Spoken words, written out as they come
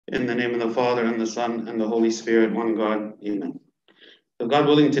In the name of the Father, and the Son, and the Holy Spirit, one God. Amen. So God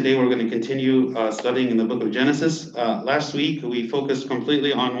willing, today we're going to continue studying in the book of Genesis. Last week, we focused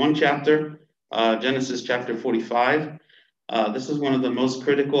completely on one chapter, Genesis chapter 45. This is one of the most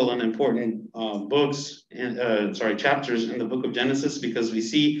critical and important chapters in the book of Genesis, because we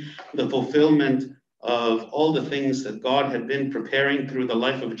see the fulfillment of all the things that God had been preparing through the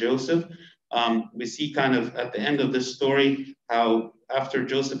life of Joseph. We see kind of at the end of this story how after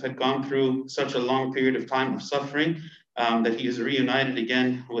Joseph had gone through such a long period of time of suffering, that he is reunited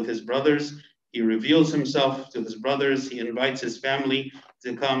again with his brothers. He reveals himself to his brothers. He invites his family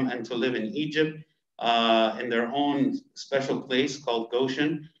to come and to live in Egypt in their own special place called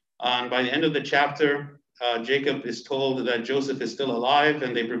Goshen. And by the end of the chapter, Jacob is told that Joseph is still alive,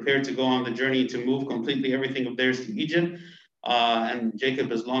 and they prepare to go on the journey to move completely everything of theirs to Egypt. And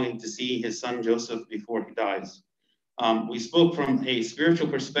Jacob is longing to see his son Joseph before he dies. We spoke from a spiritual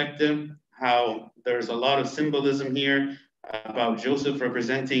perspective, how there's a lot of symbolism here about Joseph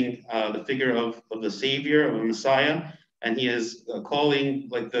representing the figure of the Savior, of a Messiah, and he is calling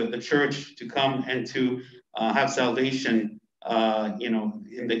like the church to come and to have salvation,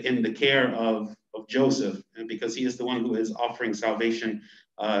 in the care of Joseph, because he is the one who is offering salvation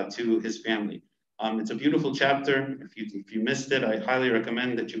to his family. It's a beautiful chapter. If you missed it, I highly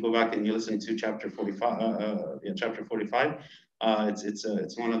recommend that you go back and you listen to chapter 45. Chapter 45.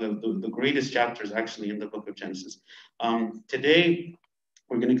 It's one of the greatest chapters actually in the book of Genesis. Today,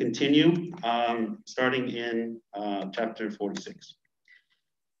 we're going to continue starting in chapter 46.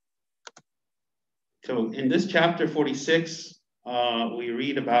 So in this chapter 46, we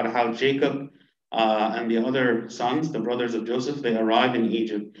read about how Jacob and the other sons, the brothers of Joseph, they arrive in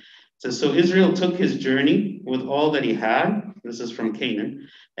Egypt. So Israel took his journey with all that he had, this is from Canaan,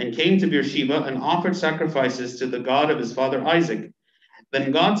 and came to Beersheba and offered sacrifices to the God of his father Isaac.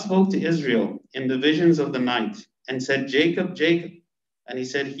 Then God spoke to Israel in the visions of the night and said, Jacob, Jacob. And he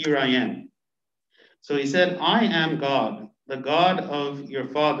said, here I am. So he said, I am God, the God of your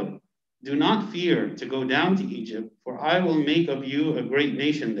father. Do not fear to go down to Egypt, for I will make of you a great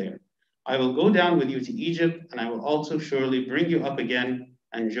nation there. I will go down with you to Egypt, and I will also surely bring you up again,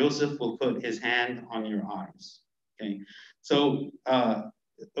 and Joseph will put his hand on your eyes. Okay, so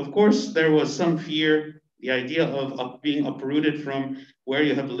of course there was some fear, the idea of being uprooted from where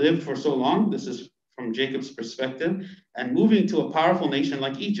you have lived for so long. This is from Jacob's perspective, and moving to a powerful nation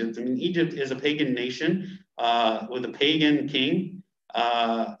like Egypt. I mean, Egypt is a pagan nation with a pagan king,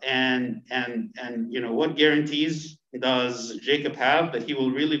 and what guarantees does Jacob have that he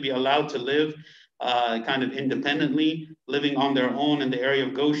will really be allowed to live kind of independently, living on their own in the area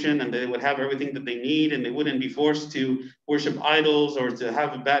of Goshen, and they would have everything that they need, and they wouldn't be forced to worship idols or to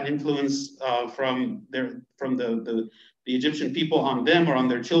have a bad influence from the Egyptian people on them or on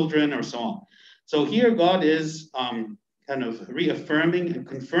their children or so on. So here God is kind of reaffirming and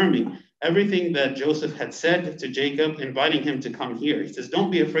confirming everything that Joseph had said to Jacob, inviting him to come here. He says, don't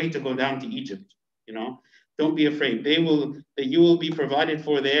be afraid to go down to Egypt, Don't be afraid. That you will be provided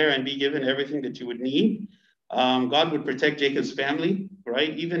for there and be given everything that you would need. God would protect Jacob's family,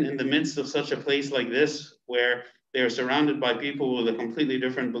 right? Even in the midst of such a place like this, where they are surrounded by people with a completely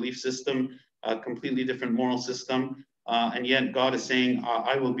different belief system, a completely different moral system. And yet God is saying,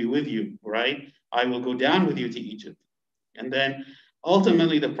 I will be with you, right? I will go down with you to Egypt. And then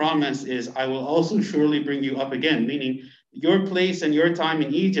ultimately the promise is, I will also surely bring you up again, meaning your place and your time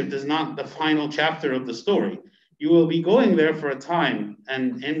in Egypt is not the final chapter of the story. You will be going there for a time,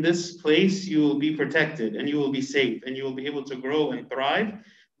 and in this place you will be protected and you will be safe and you will be able to grow and thrive.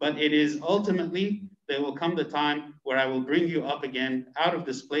 But it is ultimately, there will come the time where I will bring you up again out of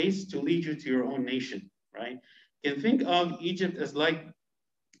this place to lead you to your own nation, right? You can think of Egypt as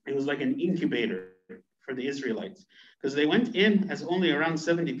it was like an incubator for the Israelites, because they went in as only around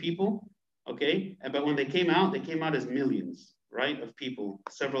 70 people. Okay, but when they came out as millions, right, of people,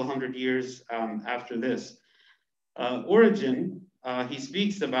 several hundred years after this. Origen, he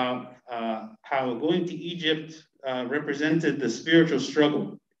speaks about how going to Egypt represented the spiritual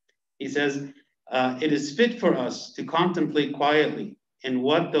struggle. He says, it is fit for us to contemplate quietly in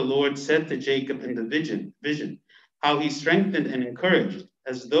what the Lord said to Jacob in the vision, how he strengthened and encouraged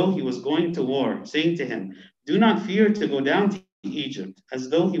as though he was going to war, saying to him, do not fear to go down to Egypt, as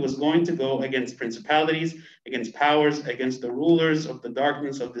though he was going to go against principalities, against powers, against the rulers of the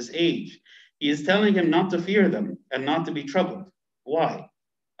darkness of this age. He is telling him not to fear them and not to be troubled. Why?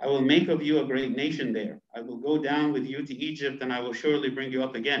 I will make of you a great nation there. I will go down with you to Egypt, and I will surely bring you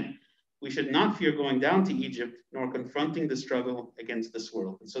up again. We should not fear going down to Egypt, nor confronting the struggle against this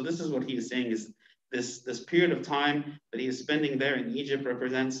world. And so this is what he is saying, is this period of time that he is spending there in Egypt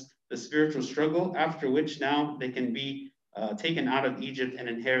represents the spiritual struggle, after which now they can be taken out of Egypt and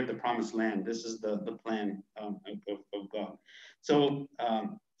inherit the promised land. This is the plan of God. So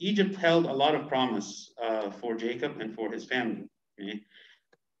Egypt held a lot of promise for Jacob and for his family. Okay?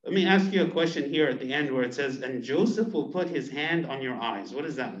 Let me ask you a question here at the end where it says, and Joseph will put his hand on your eyes. What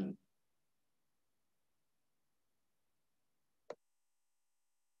does that mean?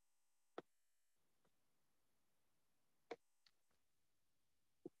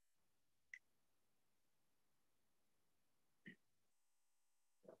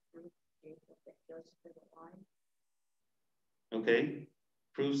 Okay,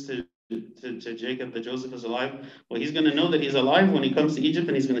 proves to Jacob that Joseph is alive. Well, he's going to know that he's alive when he comes to Egypt,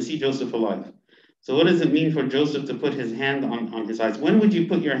 and he's going to see Joseph alive. So what does it mean for Joseph to put his hand on his eyes? When would you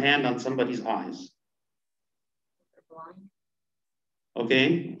put your hand on somebody's eyes?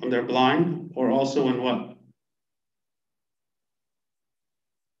 Okay, when they're blind, or also when what?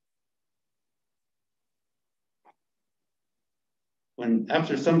 When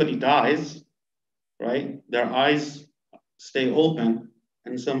after somebody dies, right, their eyes stay open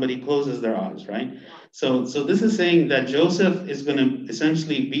and somebody closes their eyes, right? So this is saying that Joseph is going to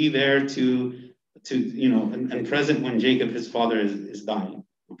essentially be there to and present when Jacob, his father, is dying.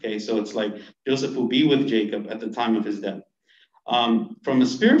 Okay, so it's like Joseph will be with Jacob at the time of his death. From a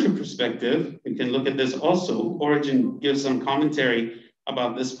spiritual perspective, we can look at this also. Origen gives some commentary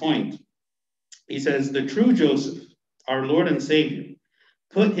about this point. He says, the true Joseph, our Lord and Savior,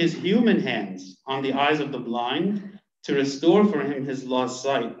 put his human hands on the eyes of the blind to restore for him his lost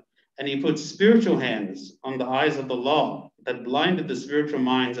sight. And he put spiritual hands on the eyes of the law that blinded the spiritual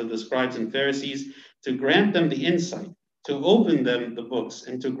minds of the scribes and Pharisees to grant them the insight, to open them the books,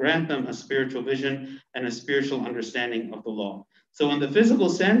 and to grant them a spiritual vision and a spiritual understanding of the law. So in the physical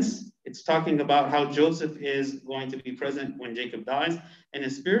sense, it's talking about how Joseph is going to be present when Jacob dies. In a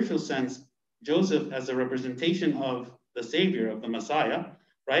spiritual sense, Joseph as a representation of the Savior, of the Messiah,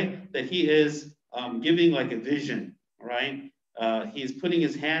 right? That he is giving like a vision, right? He's putting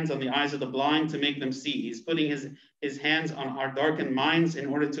his hands on the eyes of the blind to make them see. He's putting his hands on our darkened minds in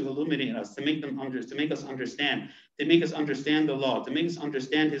order to illuminate us, to make us understand, to make us understand the law, to make us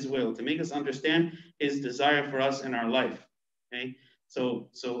understand his will, to make us understand his desire for us in our life. Okay,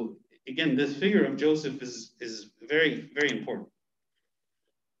 so again, this figure of Joseph is very, very important.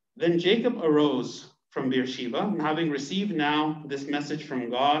 Then Jacob arose from Beersheba, and having received now this message from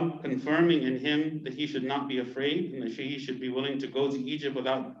God, confirming in him that he should not be afraid and that he should be willing to go to Egypt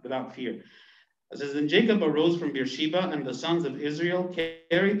without fear. It says, then Jacob arose from Beersheba, and the sons of Israel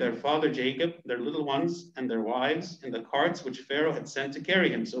carried their father Jacob, their little ones, and their wives in the carts which Pharaoh had sent to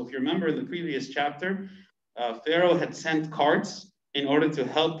carry him. So if you remember in the previous chapter, Pharaoh had sent carts in order to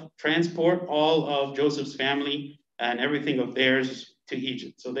help transport all of Joseph's family and everything of theirs to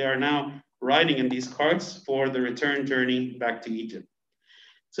Egypt. So they are now riding in these carts for the return journey back to Egypt.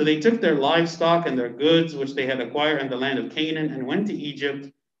 So they took their livestock and their goods, which they had acquired in the land of Canaan, and went to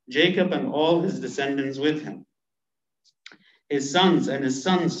Egypt, Jacob and all his descendants with him. His sons and his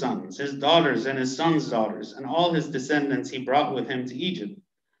sons' sons, his daughters and his sons' daughters, and all his descendants he brought with him to Egypt.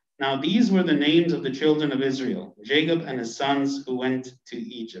 Now these were the names of the children of Israel, Jacob and his sons who went to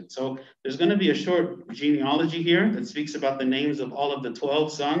Egypt. So there's going to be a short genealogy here that speaks about the names of all of the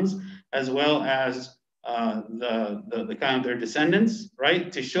 12 sons, as well as the kind of their descendants,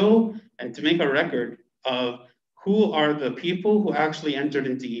 right? To show and to make a record of who are the people who actually entered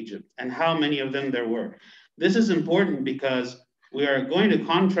into Egypt and how many of them there were. This is important because we are going to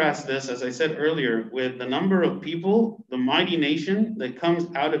contrast this, as I said earlier, with the number of people, the mighty nation that comes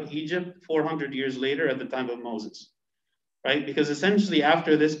out of Egypt 400 years later at the time of Moses, right? Because essentially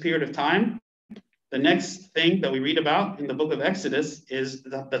after this period of time, the next thing that we read about in the book of Exodus is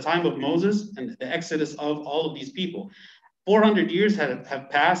the time of Moses and the exodus of all of these people. 400 years have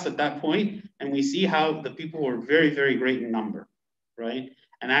passed at that point, and we see how the people were very, very great in number, right?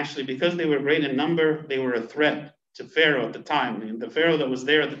 And actually, because they were great in number, they were a threat to Pharaoh at the time. And the Pharaoh that was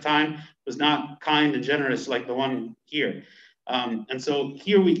there at the time was not kind and generous like the one here. And so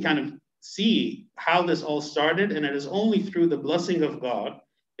here we kind of see how this all started, and it is only through the blessing of God,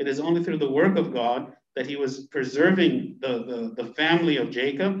 it is only through the work of God that he was preserving the family of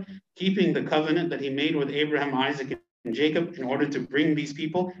Jacob, keeping the covenant that he made with Abraham, Isaac, and Jacob in order to bring these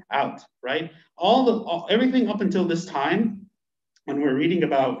people out, right? Everything up until this time, when we're reading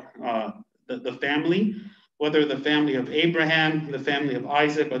about the family, whether the family of Abraham, the family of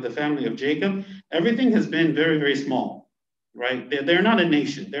Isaac, or the family of Jacob, everything has been very, very small, right? They're not a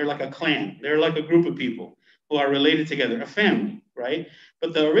nation. They're like a clan. They're like a group of people who are related together, a family, right?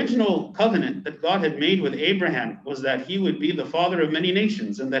 But the original covenant that God had made with Abraham was that he would be the father of many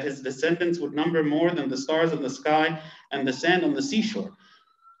nations and that his descendants would number more than the stars of the sky and the sand on the seashore.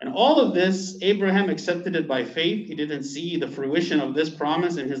 And all of this, Abraham accepted it by faith. He didn't see the fruition of this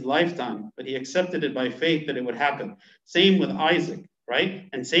promise in his lifetime, but he accepted it by faith that it would happen. Same with Isaac, right?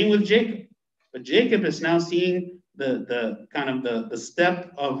 And same with Jacob. But Jacob is now seeing the kind of the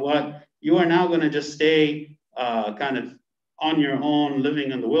step of what you are now going to just stay kind of on your own,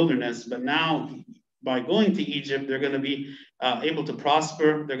 living in the wilderness. But now, by going to Egypt, they're going to be able to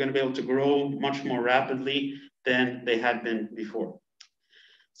prosper. They're going to be able to grow much more rapidly than they had been before.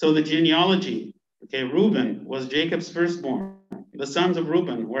 So the genealogy, okay, Reuben was Jacob's firstborn. The sons of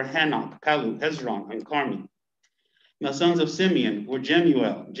Reuben were Hanok, Palu, Hezron, and Carmi. The sons of Simeon were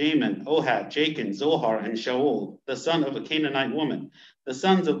Jemuel, Jamin, Ohad, Jachin, Zohar, and Shaul, the son of a Canaanite woman. The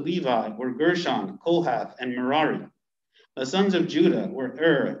sons of Levi were Gershon, Kohath, and Merari. The sons of Judah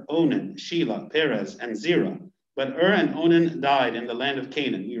were Onan, Shelah, Perez, and Zerah. But and Onan died in the land of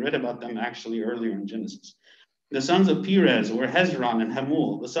Canaan. We read about them actually earlier in Genesis. The sons of Perez were Hezron and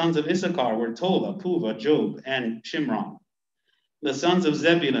Hamul. The sons of Issachar were Tola, Puva, Job, and Shimron. The sons of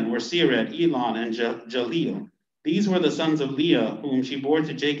Zebulun were Sered, Elon, and Jaleel. These were the sons of Leah, whom she bore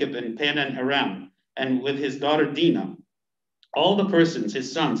to Jacob in Padan Aram, and with his daughter Dinah. All the persons,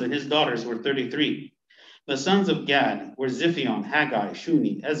 his sons and his daughters, were 33. The sons of Gad were Ziphion, Haggai,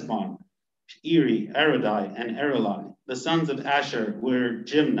 Shuni, Esbon, Eri, Aradai, and Arelai. The sons of Asher were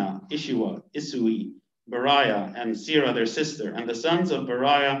Jimnah, Ishua, Isui, Beriah, and Sirah, their sister. And the sons of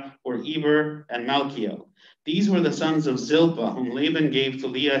Beriah were Eber and Malchiel. These were the sons of Zilpah, whom Laban gave to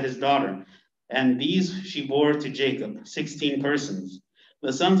Leah, his daughter. And these she bore to Jacob, 16 persons.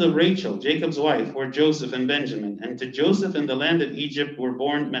 The sons of Rachel, Jacob's wife, were Joseph and Benjamin. And to Joseph in the land of Egypt were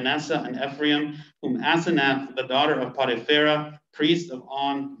born Manasseh and Ephraim, whom Asenath, the daughter of Potipharah, priest of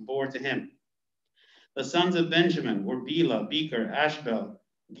On, bore to him. The sons of Benjamin were Bela, Becher, Ashbel,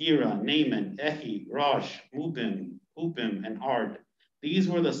 Gera, Naaman, Ehi, Rosh, Mupim, Hupim, and Ard. These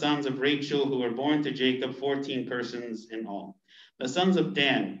were the sons of Rachel who were born to Jacob, 14 persons in all. The sons of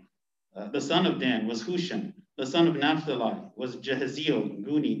Dan, the son of Dan was Husham. The son of Naphtali was Jehaziel,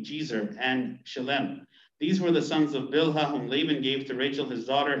 Guni, Jezer, and Shalem. These were the sons of Bilhah, whom Laban gave to Rachel his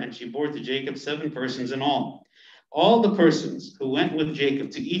daughter, and she bore to Jacob 7 persons in all. All the persons who went with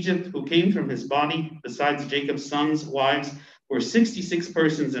Jacob to Egypt, who came from his body, besides Jacob's sons' wives, were 66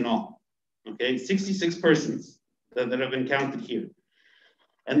 persons in all. Okay, 66 persons that have been counted here.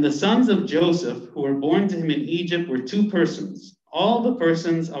 And the sons of Joseph, who were born to him in Egypt, were 2 persons. All the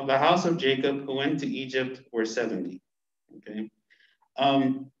persons of the house of Jacob who went to Egypt were 70. Okay.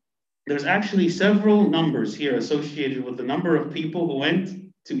 There's actually several numbers here associated with the number of people who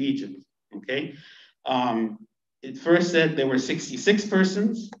went to Egypt. Okay. It first said there were 66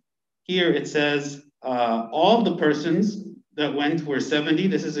 persons. Here it says all the persons that went were 70.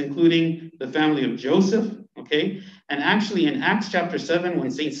 This is including the family of Joseph. Okay. And actually in Acts chapter 7, when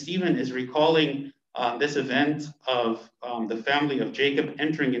St. Stephen is recalling this event of the family of Jacob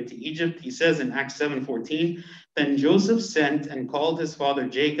entering into Egypt, he says in Acts 7:14, then Joseph sent and called his father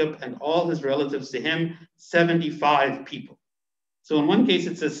Jacob and all his relatives to him, 75 people. So in one case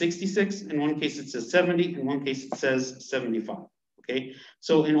it says 66, in one case it says 70, in one case it says 75. Okay,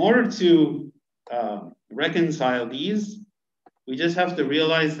 so in order to reconcile these, we just have to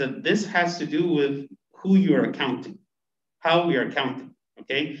realize that this has to do with who you are counting, how we are counting.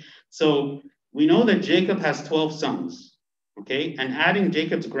 Okay, so we know that Jacob has 12 sons, okay? And adding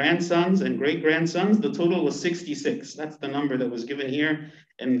Jacob's grandsons and great-grandsons, the total was 66. That's the number that was given here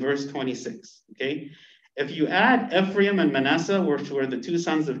in verse 26, okay? If you add Ephraim and Manasseh, which were the 2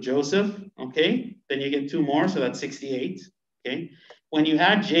 sons of Joseph, okay, then you get 2 more, so that's 68, okay? When you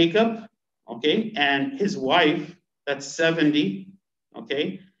add Jacob, okay, and his wife, that's 70,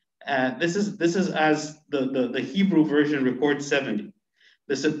 okay? This is as the Hebrew version records 70.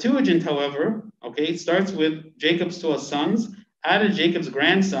 The Septuagint, however, okay, starts with Jacob's 12 sons, added Jacob's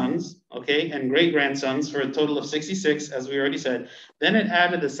grandsons, okay, and great-grandsons for a total of 66, as we already said. Then it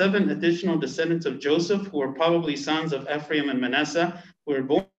added the 7 additional descendants of Joseph, who were probably sons of Ephraim and Manasseh, who were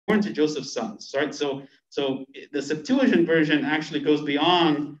born to Joseph's sons, right? So the Septuagint version actually goes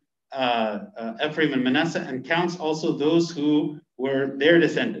beyond Ephraim and Manasseh and counts also those who were their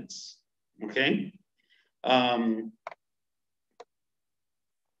descendants, okay?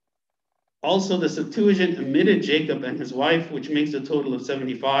 Also, the Septuagint omitted Jacob and his wife, which makes a total of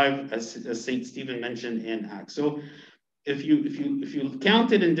 75, as St. Stephen mentioned in Acts. So if you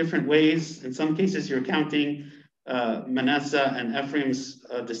count it in different ways, in some cases you're counting Manasseh and Ephraim's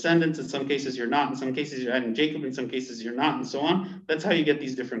descendants. In some cases, you're not. In some cases, you're adding Jacob. In some cases, you're not, and so on. That's how you get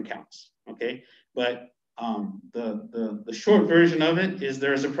these different counts. Okay, but the short version of it is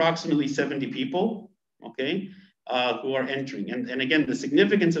there's approximately 70 people. Okay, who are entering. And again, the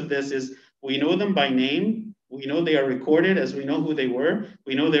significance of this is we know them by name. We know they are recorded as we know who they were.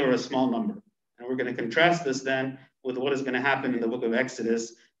 We know they were a small number. And we're going to contrast this then with what is going to happen in the book of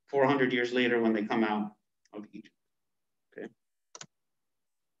Exodus 400 years later when they come out of Egypt. Okay.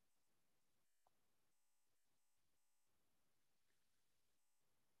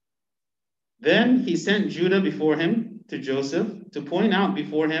 Then he sent Judah before him to Joseph to point out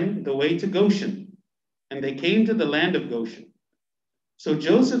before him the way to Goshen. And they came to the land of Goshen. So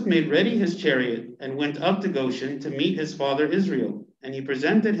Joseph made ready his chariot and went up to Goshen to meet his father Israel. And he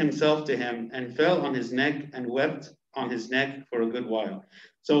presented himself to him and fell on his neck and wept on his neck for a good while.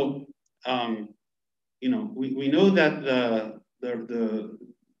 So, we know that the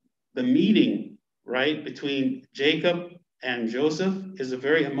meeting, right, between Jacob and Joseph is a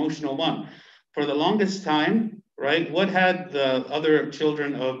very emotional one. For the longest time, right, what had the other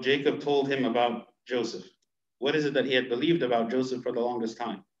children of Jacob told him about Joseph? What is it that he had believed about Joseph for the longest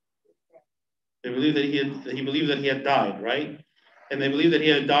time? They believed that he believed that he had died, right? And they believed that he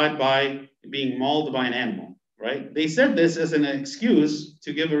had died by being mauled by an animal, right? They said this as an excuse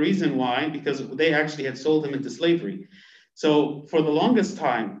to give a reason why, because they actually had sold him into slavery. So for the longest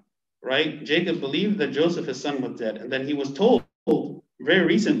time, right, Jacob believed that Joseph, his son, was dead. And then he was told very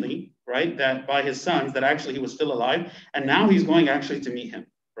recently, right, that by his sons that actually he was still alive. And now he's going actually to meet him,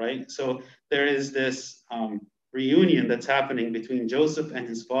 right? So there is this reunion that's happening between Joseph and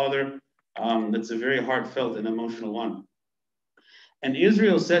his father. That's a very heartfelt and emotional one. And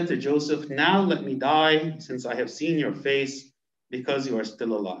Israel said to Joseph, now let me die, since I have seen your face, because you are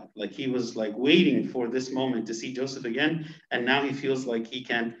still alive. Like he was like waiting for this moment to see Joseph again. And now he feels like he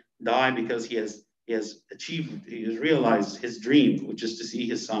can die because he has realized his dream, which is to see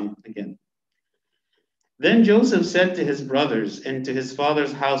his son again. Then Joseph said to his brothers and to his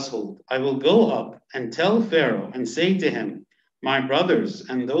father's household, I will go up and tell Pharaoh and say to him, my brothers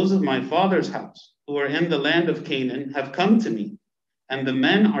and those of my father's house who are in the land of Canaan have come to me. And the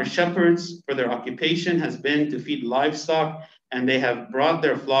men are shepherds, for their occupation has been to feed livestock, and they have brought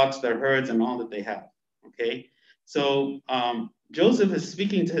their flocks, their herds, and all that they have. Okay, so Joseph is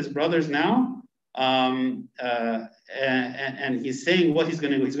speaking to his brothers now, and he's saying what he's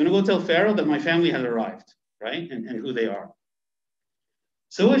going to do. He's going to go tell Pharaoh that my family has arrived, right, and who they are.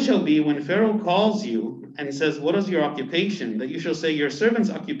 So it shall be when Pharaoh calls you and says, what is your occupation? That you shall say, your servant's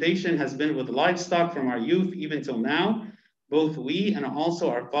occupation has been with livestock from our youth even till now, both we and also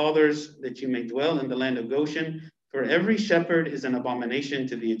our fathers, that you may dwell in the land of Goshen. For every shepherd is an abomination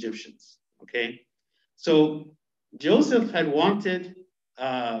to the Egyptians. Okay, so Joseph had wanted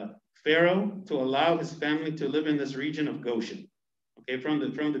Pharaoh to allow his family to live in this region of Goshen. Okay, from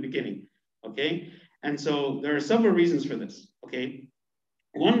the beginning. Okay, and so there are several reasons for this. Okay,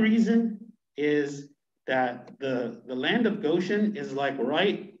 one reason is that the land of Goshen is like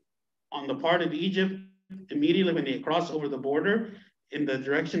right on the part of Egypt immediately when they cross over the border in the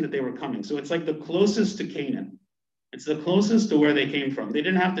direction that they were coming. So it's like the closest to Canaan. It's the closest to where they came from. They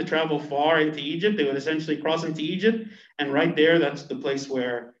didn't have to travel far into Egypt. They would essentially cross into Egypt, and right there, that's the place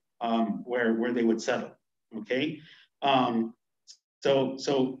where they would settle. Okay,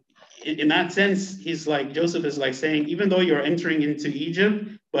 so in that sense, he's like, Joseph is like saying, even though you're entering into Egypt,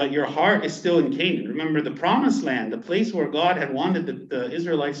 but your heart is still in Canaan. Remember, the promised land, the place where God had wanted the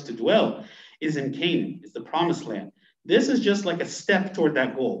Israelites to dwell, is in Canaan. It's the promised land. This is just like a step toward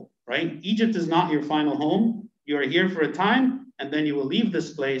that goal, right? Egypt is not your final home. You are here for a time, and then you will leave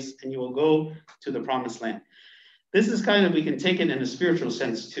this place and you will go to the promised land. This is kind of, we can take it in a spiritual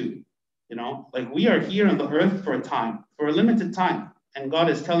sense too. You know, like we are here on the earth for a time, for a limited time. And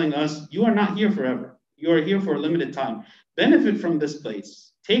God is telling us, you are not here forever. You are here for a limited time. Benefit from this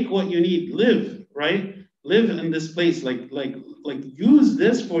place. Take what you need. Live, right? Live in this place. Like use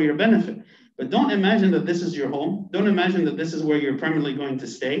this for your benefit. But don't imagine that this is your home. Don't imagine that this is where you're permanently going to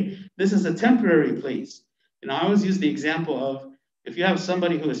stay. This is a temporary place. You know, I always use the example of if you have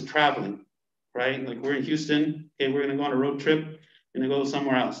somebody who is traveling, right? Like we're in Houston. Okay, we're going to go on a road trip. We're going to go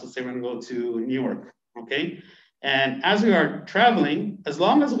somewhere else. Let's say we're going to go to New York. Okay. And as we are traveling, as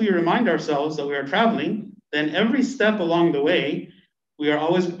long as we remind ourselves that we are traveling, then every step along the way,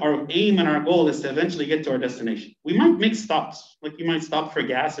 our aim and our goal is to eventually get to our destination. We might make stops, like you might stop for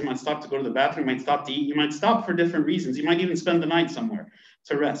gas, you might stop to go to the bathroom, you might stop to eat, you might stop for different reasons. You might even spend the night somewhere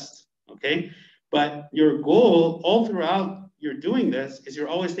to rest, okay? But your goal all throughout you're doing this is you're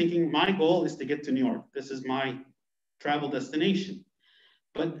always thinking, my goal is to get to New York. This is my travel destination.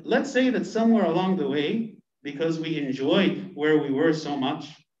 But let's say that somewhere along the way, because we enjoyed where we were so much,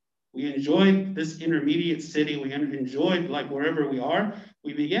 we enjoyed this intermediate city, we enjoyed like wherever we are,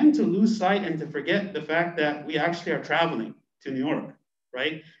 we began to lose sight and to forget the fact that we actually are traveling to New York,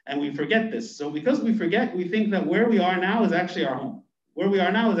 right? And we forget this. So because we forget, we think that where we are now is actually our home. Where we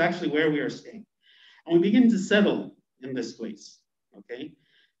are now is actually where we are staying. And we begin to settle in this place, okay?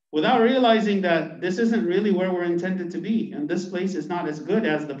 Without realizing that this isn't really where we're intended to be. And this place is not as good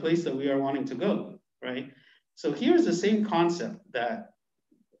as the place that we are wanting to go, right? So here's the same concept that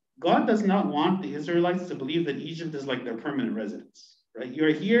God does not want the Israelites to believe that Egypt is like their permanent residence, right?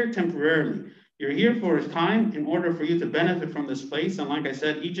 You're here temporarily. You're here for a time in order for you to benefit from this place. And like I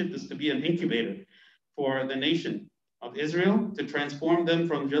said, Egypt is to be an incubator for the nation of Israel to transform them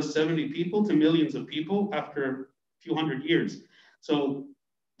from just 70 people to millions of people after a few hundred years. So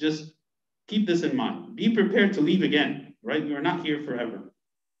just keep this in mind. Be prepared to leave again, right? You're not here forever.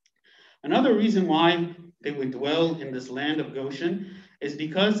 Another reason why they would dwell in this land of Goshen is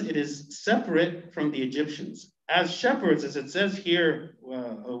because it is separate from the Egyptians. As shepherds, as it says here,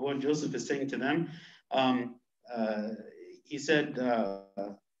 what Joseph is saying to them, he said,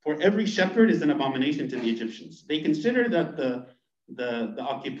 for every shepherd is an abomination to the Egyptians. They consider that the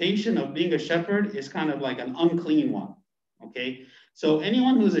occupation of being a shepherd is kind of like an unclean one, okay? So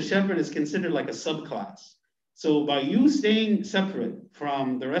anyone who's a shepherd is considered like a subclass. So by you staying separate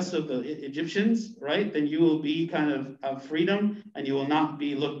from the rest of the Egyptians, right, then you will be kind of have freedom and you will not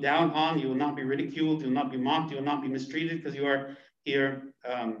be looked down on, you will not be ridiculed, you will not be mocked, you will not be mistreated because you are here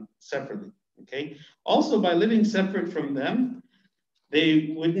separately, okay? Also, by living separate from them,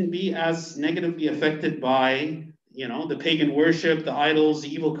 they wouldn't be as negatively affected by, you know, the pagan worship, the idols,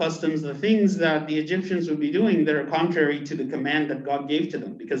 the evil customs, the things that the Egyptians would be doing that are contrary to the command that God gave to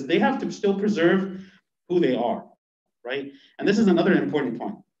them, because they have to still preserve who they are, right? And this is another important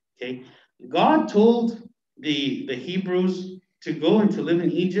point, okay? God told the Hebrews to go and to live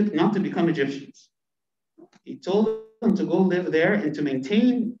in Egypt, not to become Egyptians. He told them to go live there and to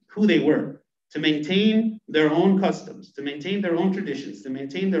maintain who they were, to maintain their own customs, to maintain their own traditions, to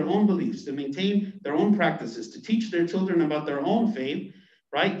maintain their own beliefs, to maintain their own practices, to teach their children about their own faith,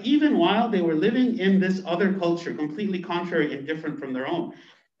 right? Even while they were living in this other culture, completely contrary and different from their own.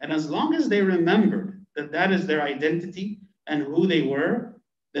 And as long as they remembered that that is their identity and who they were,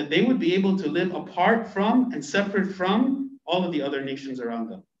 that they would be able to live apart from and separate from all of the other nations around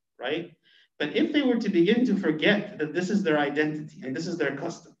them, right? But if they were to begin to forget that this is their identity and this is their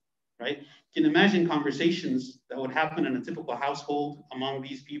custom, right? You can imagine conversations that would happen in a typical household among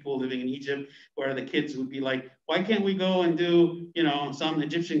these people living in Egypt, where the kids would be like, why can't we go and do, you know, some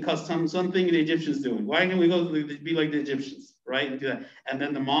Egyptian custom, something the Egyptians doing? Why can't we go be like the Egyptians, right? And do that. And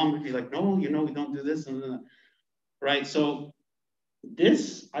then the mom would be like, no, you know, we don't do this, and that, right? So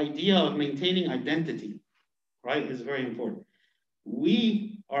this idea of maintaining identity, right, is very important.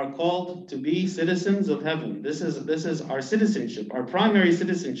 We are called to be citizens of heaven. This is our citizenship. Our primary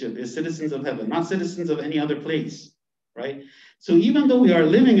citizenship is citizens of heaven, not citizens of any other place, right? So even though we are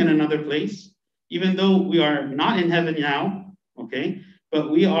living in another place, even though we are not in heaven now, okay,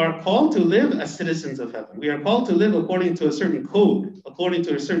 but we are called to live as citizens of heaven. We are called to live according to a certain code, according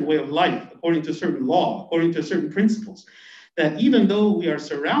to a certain way of life, according to a certain law, according to certain principles. That even though we are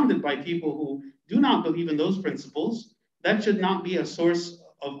surrounded by people who do not believe in those principles, that should not be a source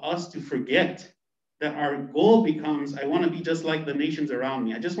of us to forget that our goal becomes, I want to be just like the nations around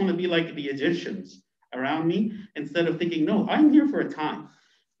me. I just want to be like the Egyptians around me, instead of thinking, no, I'm here for a time.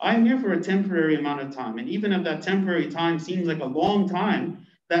 I'm here for a temporary amount of time. And even if that temporary time seems like a long time,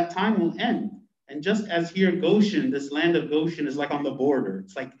 that time will end. And just as here, Goshen, this land of Goshen is like on the border.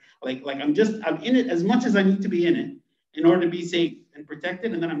 It's like I'm in it as much as I need to be in it in order to be safe and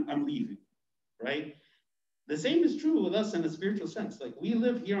protected, and then I'm leaving, right? The same is true with us in a spiritual sense. Like, we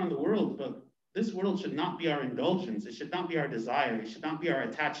live here on the world, but this world should not be our indulgence. It should not be our desire. It should not be our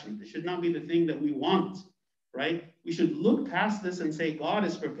attachment. It should not be the thing that we want, right? We should look past this and say, God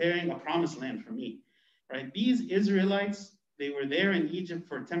is preparing a promised land for me, right? These Israelites, they were there in Egypt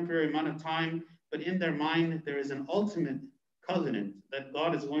for a temporary amount of time, but in their mind, there is an ultimate covenant that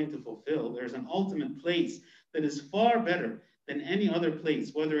God is going to fulfill. There's an ultimate place that is far better than any other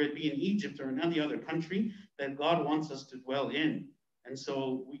place, whether it be in Egypt or in any other country, that God wants us to dwell in. And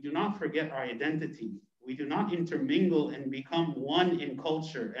so we do not forget our identity. We do not intermingle and become one in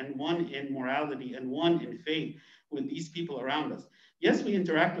culture and one in morality and one in faith with these people around us. Yes, we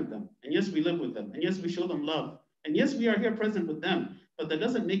interact with them, and yes, we live with them, and yes, we show them love, and yes, we are here present with them, but that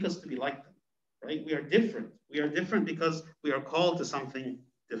doesn't make us to be like them, right? We are different. We are different because we are called to something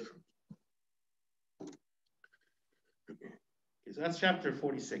different. So that's chapter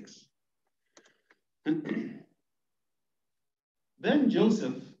 46. Then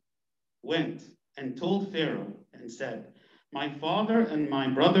Joseph went and told Pharaoh and said, my father and my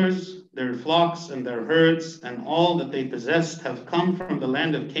brothers, their flocks and their herds, and all that they possessed have come from the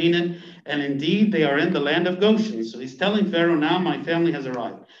land of Canaan, and indeed they are in the land of Goshen. So he's telling Pharaoh, now my family has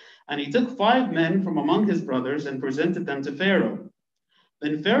arrived. And he took 5 men from among his brothers and presented them to Pharaoh.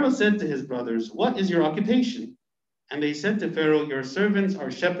 Then Pharaoh said to his brothers, what is your occupation? And they said to Pharaoh, your servants are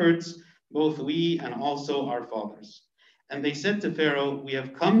shepherds, both we and also our fathers. And they said to Pharaoh, we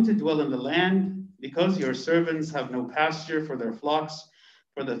have come to dwell in the land because your servants have no pasture for their flocks,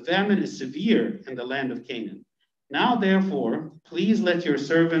 for the famine is severe in the land of Canaan. Now, therefore, please let your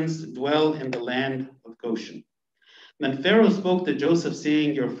servants dwell in the land of Goshen. Then Pharaoh spoke to Joseph,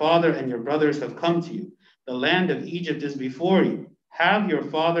 saying, your father and your brothers have come to you. The land of Egypt is before you. Have your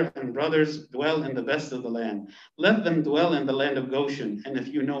father and brothers dwell in the best of the land. Let them dwell in the land of Goshen. And if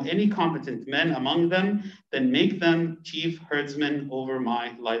you know any competent men among them, then make them chief herdsmen over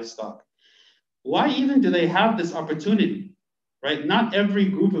my livestock. Why even do they have this opportunity, right? Not every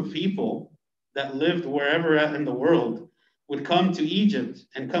group of people that lived wherever in the world would come to Egypt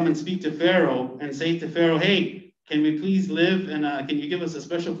and come and speak to Pharaoh and say to Pharaoh, hey, can we please live and can you give us a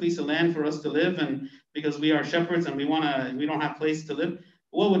special piece of land for us to live? And because we are shepherds and we don't have place to live.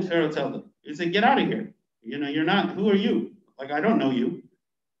 What would Pharaoh tell them? He'd say, get out of here. You know, you're not, who are you? Like, I don't know you.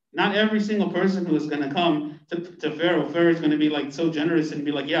 Not every single person who is going to come to Pharaoh is going to be like so generous and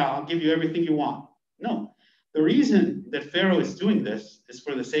be like, yeah, I'll give you everything you want. No. The reason that Pharaoh is doing this is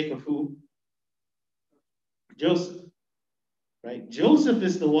for the sake of who? Joseph, right? Joseph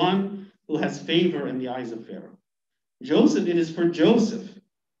is the one who has favor in the eyes of Pharaoh. Joseph, it is for Joseph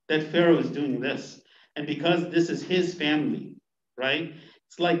that Pharaoh is doing this. And because this is his family, right?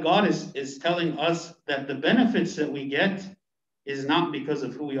 It's like God is telling us that the benefits that we get is not because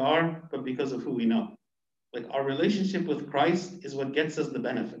of who we are, but because of who we know. Like our relationship with Christ is what gets us the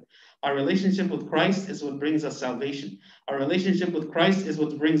benefit. Our relationship with Christ is what brings us salvation. Our relationship with Christ is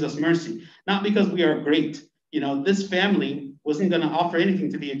what brings us mercy. Not because we are great. You know, this family wasn't going to offer anything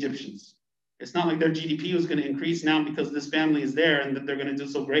to the Egyptians. It's not like their GDP was going to increase now because this family is there and that they're going to do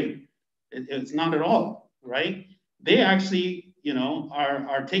so great. It's not at all, right? They actually, you know,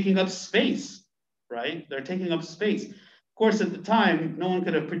 are taking up space, right? They're taking up space. Of course, at the time, no one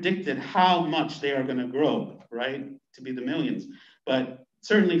could have predicted how much they are going to grow, right? To be the millions. But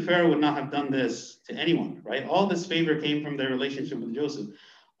certainly Pharaoh would not have done this to anyone, right? All this favor came from their relationship with Joseph.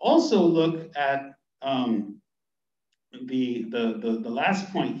 Also look at the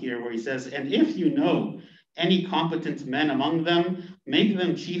last point here where he says, and if you know any competent men among them, make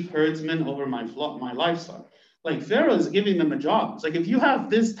them chief herdsmen over my livestock. Like Pharaoh is giving them a job. It's like, if you have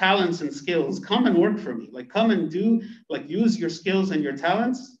these talents and skills, come and work for me. Like come and use your skills and your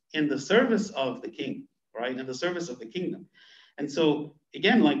talents in the service of the king, right? In the service of the kingdom. And so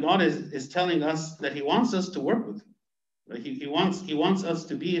again, like God is telling us that he wants us to work with him. Right? He wants us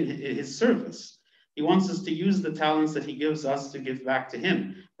to be in his service. He wants us to use the talents that he gives us to give back to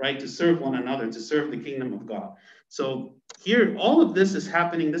him, right? To serve one another, to serve the kingdom of God. So here, all of this is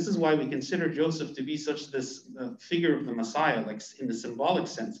happening. This is why we consider Joseph to be such this figure of the Messiah, like in the symbolic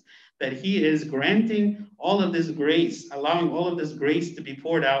sense, that he is granting all of this grace, allowing all of this grace to be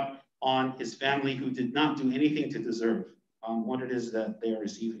poured out on his family who did not do anything to deserve what it is that they are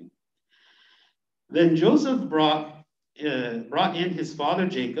receiving. Then Joseph brought in his father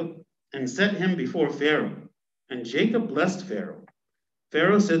Jacob and set him before Pharaoh. And Jacob blessed Pharaoh.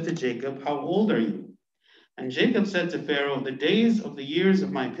 Pharaoh said to Jacob, how old are you? And Jacob said to Pharaoh, the days of the years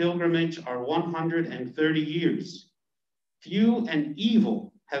of my pilgrimage are 130 years. Few and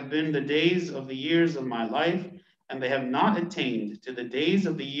evil have been the days of the years of my life, and they have not attained to the days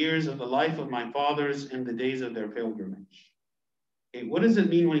of the years of the life of my fathers in the days of their pilgrimage. Okay, what does it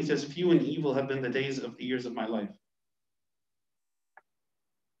mean when he says few and evil have been the days of the years of my life?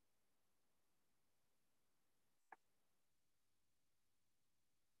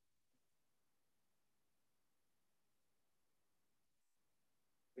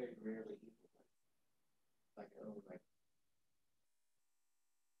 Very rarely evil. Like, oh, like,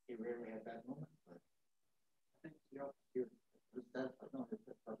 he rarely had that moment. But I think, you know,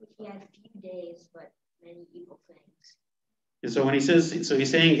 he had few days, but many evil things. And so when he says, so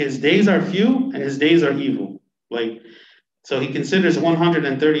he's saying his days are few and his days are evil. Like, so he considers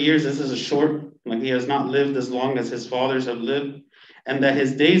 130 years, this is a short, like he has not lived as long as his fathers have lived, and that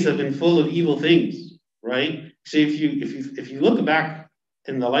his days have been full of evil things, right? See, if you look back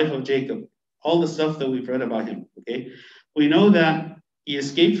in the life of Jacob, all the stuff that we've read about him, okay, we know that he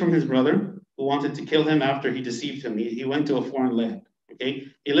escaped from his brother, who wanted to kill him after he deceived him. He went to a foreign land. Okay,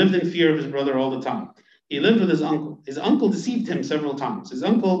 he lived in fear of his brother all the time. He lived with his uncle. His uncle deceived him several times. His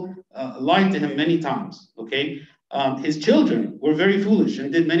uncle lied to him many times. Okay, his children were very foolish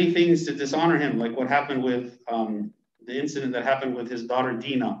and did many things to dishonor him, like what happened with the incident that happened with his daughter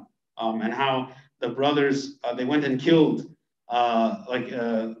Dinah, and how the brothers they went and killed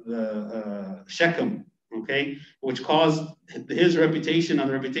Shechem, okay, which caused his reputation and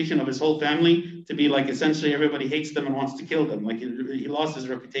the reputation of his whole family to be like essentially everybody hates them and wants to kill them. Like he lost his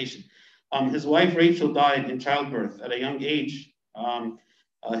reputation. His wife Rachel died in childbirth at a young age.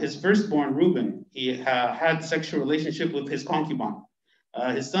 His firstborn Reuben, he had sexual relationship with his concubine.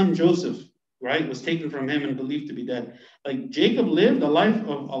 His son Joseph, right, was taken from him and believed to be dead. Like Jacob lived a life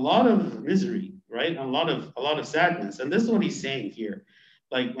of a lot of misery, right, a lot of sadness. And this is what he's saying here.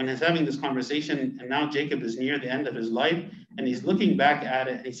 Like when he's having this conversation, and now Jacob is near the end of his life, and he's looking back at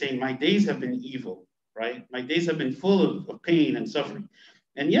it, and he's saying, my days have been evil, right? My days have been full of pain and suffering.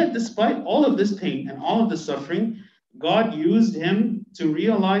 And yet, despite all of this pain and all of this suffering, God used him to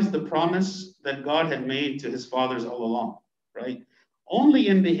realize the promise that God had made to his fathers all along, right? Only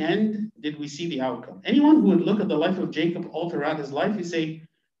in the end did we see the outcome. Anyone who would look at the life of Jacob all throughout his life, you say,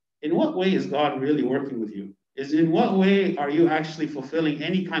 in what way is God really working with you? Is in what way are you actually fulfilling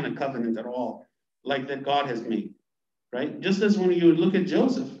any kind of covenant at all, like that God has made, right? Just as when you would look at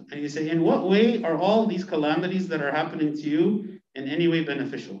Joseph and you say, in what way are all these calamities that are happening to you in any way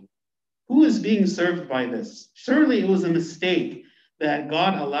beneficial? Who is being served by this? Surely it was a mistake that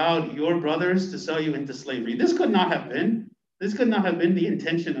God allowed your brothers to sell you into slavery. This could not have been the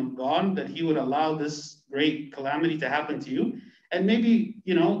intention of God, that he would allow this great calamity to happen to you. And maybe,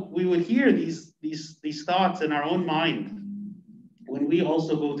 we would hear these thoughts in our own mind when we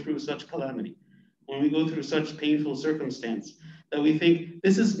also go through such calamity, when we go through such painful circumstance, that we think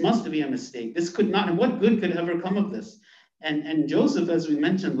must be a mistake. This could not, and what good could ever come of this? And Joseph, as we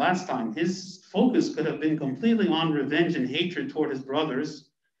mentioned last time, his focus could have been completely on revenge and hatred toward his brothers,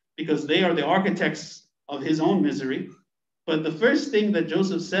 because they are the architects of his own misery. But the first thing that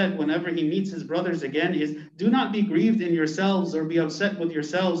Joseph said whenever he meets his brothers again is, do not be grieved in yourselves or be upset with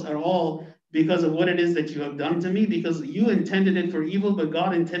yourselves at all because of what it is that you have done to me, because you intended it for evil, but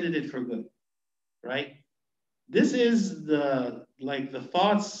God intended it for good, right? This is the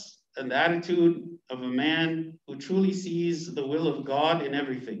thoughts and the attitude of a man who truly sees the will of God in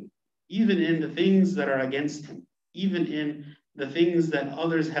everything, even in the things that are against him, even in the things that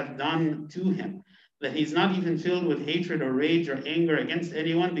others have done to him. That he's not even filled with hatred or rage or anger against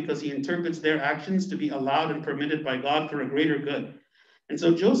anyone, because he interprets their actions to be allowed and permitted by God for a greater good. And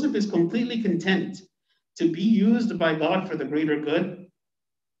so Joseph is completely content to be used by God for the greater good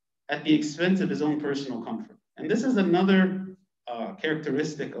at the expense of his own personal comfort. And this is another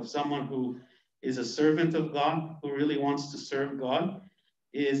characteristic of someone who is a servant of God, who really wants to serve God,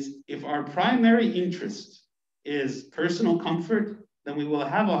 is if our primary interest is personal comfort, then we will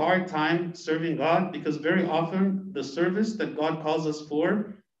have a hard time serving God, because very often the service that God calls us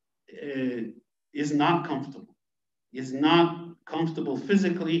for is not comfortable. Is not comfortable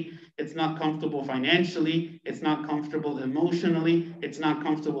physically, it's not comfortable financially, it's not comfortable emotionally, it's not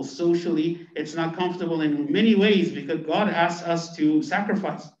comfortable socially, it's not comfortable in many ways, because God asks us to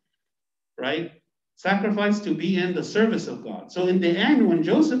sacrifice, right? Sacrifice to be in the service of God. So in the end, when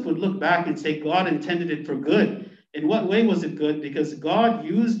Joseph would look back and say God intended it for good, in what way was it good? Because God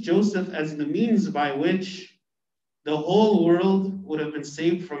used Joseph as the means by which the whole world would have been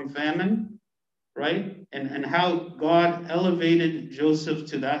saved from famine, right? And how God elevated Joseph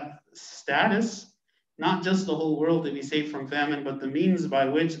to that status, not just the whole world to be saved from famine, but the means by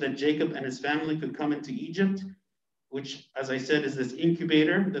which that Jacob and his family could come into Egypt, which, as I said, is this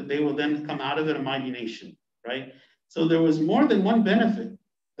incubator that they will then come out of it a mighty nation, right? So there was more than one benefit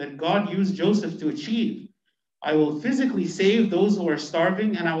that God used Joseph to achieve. I will physically save those who are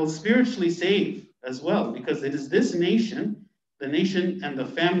starving, and I will spiritually save as well, because it is this nation, the nation and the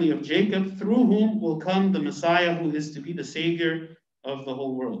family of Jacob, through whom will come the Messiah, who is to be the Savior of the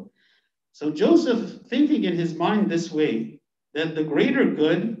whole world. So Joseph, thinking in his mind this way, that the greater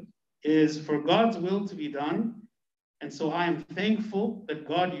good is for God's will to be done, and so I am thankful that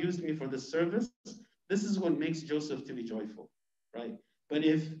God used me for this service. This is what makes Joseph to be joyful, right? But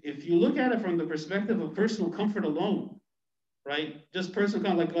if you look at it from the perspective of personal comfort alone, right? Just personal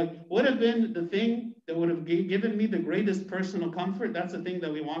comfort, like what have been the thing that would have given me the greatest personal comfort? That's the thing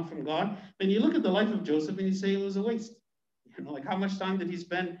that we want from God. Then you look at the life of Joseph and you say it was a waste. Like how much time did he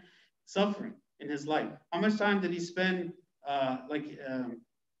spend suffering in his life? How much time did he spend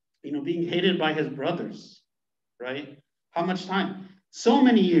being hated by his brothers, right? How much time? So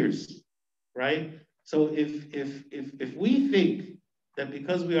many years. right? So if we think that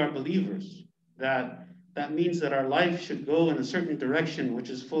because we are believers, that means that our life should go in a certain direction, which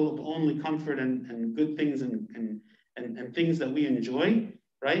is full of only comfort and good things and things that we enjoy,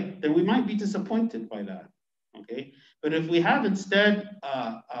 right? Then we might be disappointed by that, okay? But if we have instead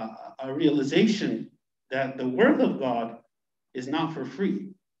a realization that the work of God is not for free,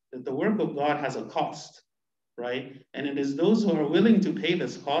 that the work of God has a cost, right? And it is those who are willing to pay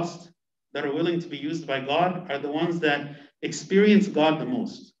this cost, that are willing to be used by God, are the ones that experience God the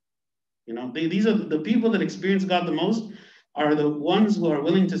most. You know, these are the people that experience God the most are the ones who are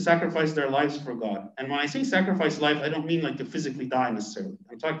willing to sacrifice their lives for God. And when I say sacrifice life, I don't mean like to physically die necessarily.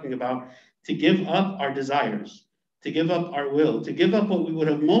 I'm talking about to give up our desires, to give up our will, to give up what we would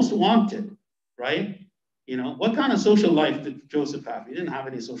have most wanted, right? You know, what kind of social life did Joseph have? He didn't have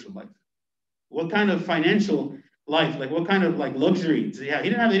any social life. What kind of financial life, like what kind of like luxury did he have? He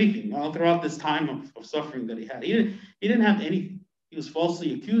didn't have anything all throughout this time of suffering that he had. He didn't have anything. He was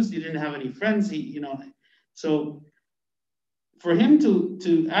falsely accused. He didn't have any friends. So for him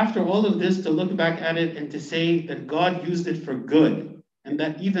to after all of this, to look back at it and to say that God used it for good, and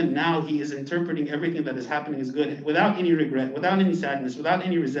that even now he is interpreting everything that is happening as good, without any regret, without any sadness, without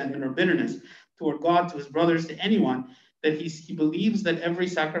any resentment or bitterness toward God, to his brothers, to anyone, that he believes that every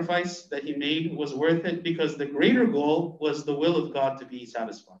sacrifice that he made was worth it, because the greater goal was the will of God to be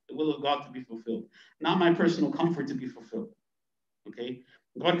satisfied, the will of God to be fulfilled, not my personal comfort to be fulfilled. Okay,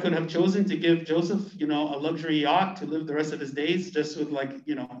 God could have chosen to give Joseph, a luxury yacht to live the rest of his days, just with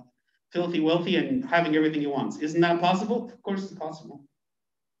filthy wealthy and having everything he wants. Isn't that possible? Of course, it's possible.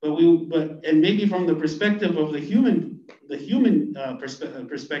 And maybe from the perspective of the human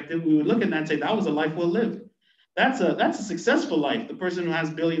perspective, we would look at that and say that was a life well lived. That's a successful life. The person who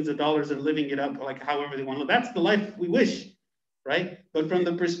has billions of dollars and living it up like however they want to live. That's the life we wish, right? But from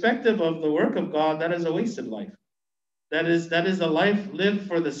the perspective of the work of God, that is a wasted life. That is a life lived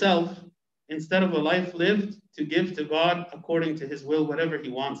for the self, instead of a life lived to give to God according to his will, whatever he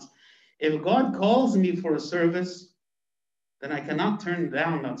wants. If God calls me for a service, then I cannot turn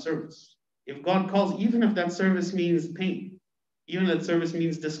down that service. If God calls, even if that service means pain, even if that service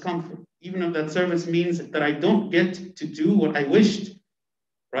means discomfort, even if that service means that I don't get to do what I wished,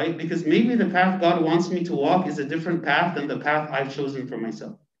 right? Because maybe the path God wants me to walk is a different path than the path I've chosen for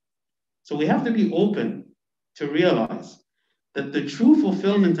myself. So we have to be open to realize that the true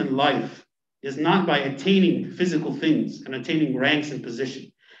fulfillment in life is not by attaining physical things and attaining ranks and position.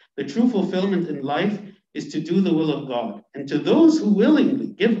 The true fulfillment in life is to do the will of God. And to those who willingly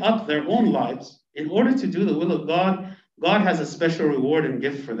give up their own lives in order to do the will of God, God has a special reward and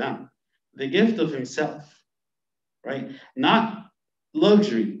gift for them. The gift of himself, right? Not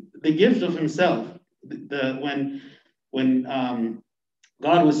luxury, the gift of himself. When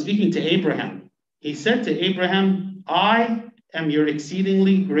God was speaking to Abraham, he said to Abraham, I am your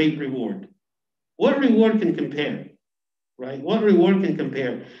exceedingly great reward. What reward can compare, right? What reward can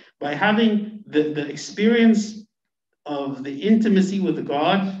compare? By having the experience of the intimacy with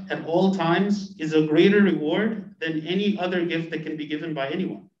God at all times is a greater reward than any other gift that can be given by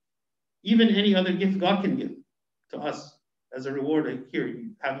anyone. Even any other gift God can give to us as a reward. Here,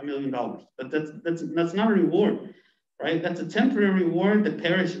 you have $1 million. But that's not a reward, right? That's a temporary reward that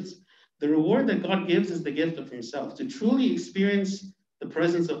perishes. The reward that God gives is the gift of himself. To truly experience the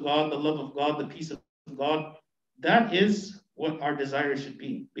presence of God, the love of God, the peace of God, that is what our desire should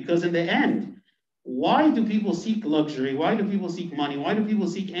be. Because in the end, why do people seek luxury? Why do people seek money? Why do people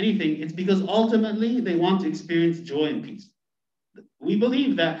seek anything? It's because ultimately they want to experience joy and peace. We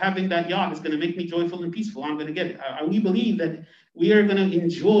believe that having that yacht is going to make me joyful and peaceful. I'm going to get it. We believe that we are going to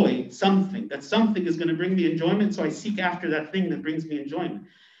enjoy something, that something is going to bring me enjoyment, so I seek after that thing that brings me enjoyment.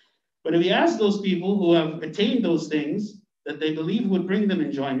 But if you ask those people who have attained those things that they believe would bring them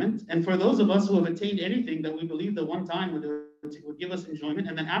enjoyment, and for those of us who have attained anything that we believe that one time would give us enjoyment,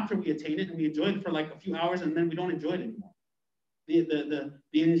 and then after we attain it and we enjoy it for like a few hours and then we don't enjoy it anymore. The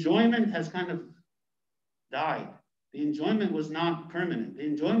enjoyment has kind of died. The enjoyment was not permanent. The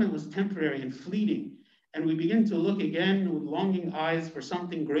enjoyment was temporary and fleeting. And we begin to look again with longing eyes for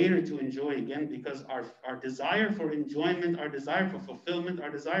something greater to enjoy again, because our desire for enjoyment, our desire for fulfillment, our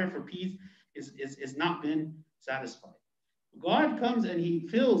desire for peace is not been satisfied. God comes and he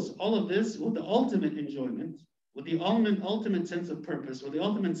fills all of this with the ultimate enjoyment, with the ultimate sense of purpose, with the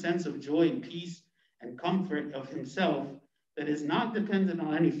ultimate sense of joy and peace and comfort of himself, that is not dependent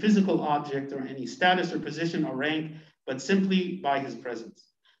on any physical object or any status or position or rank, but simply by his presence.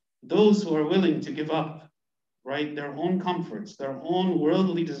 Those who are willing to give up, right, their own comforts, their own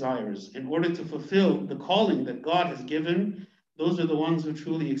worldly desires in order to fulfill the calling that God has given those are the ones who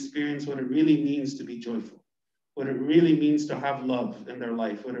truly experience what it really means to be joyful, what it really means to have love in their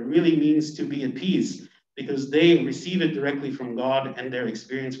life, what it really means to be at peace, because they receive it directly from God and their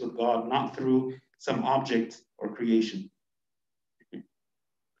experience with God, not through some object or creation.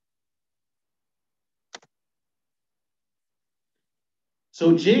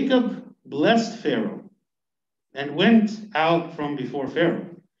 So Jacob blessed Pharaoh and went out from before Pharaoh,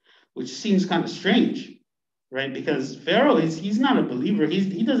 which seems kind of strange, right? Because Pharaoh he's not a believer.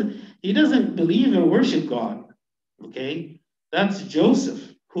 He doesn't believe or worship God. Okay, that's Joseph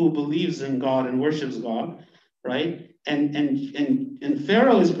who believes in God and worships God, right? And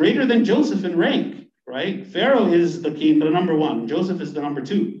Pharaoh is greater than Joseph in rank, right? Pharaoh is the king, the number one. Joseph is the number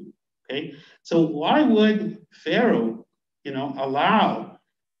two. Okay, so why would Pharaoh, allow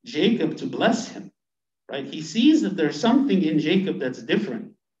Jacob to bless him, right? He sees that there's something in Jacob that's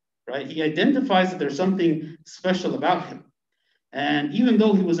different, right? He identifies that there's something special about him. And even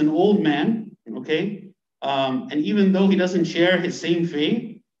though he was an old man, okay, and even though he doesn't share his same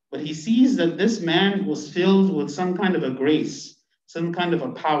faith, but he sees that this man was filled with some kind of a grace, some kind of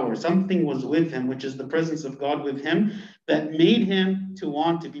a power, something was with him, which is the presence of God with him, that made him to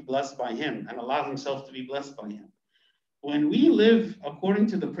want to be blessed by him and allow himself to be blessed by him. When we live according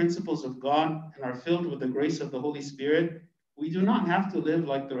to the principles of God and are filled with the grace of the Holy Spirit, we do not have to live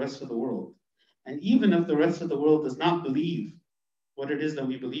like the rest of the world. And even if the rest of the world does not believe what it is that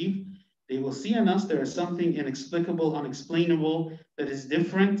we believe, they will see in us there is something inexplicable, unexplainable that is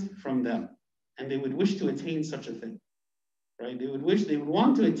different from them. And they would wish to attain such a thing, right? They would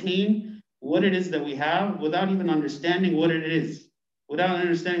want to attain what it is that we have without even understanding what it is, without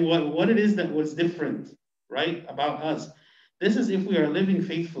understanding what it is that was different, right, about us. This is if we are living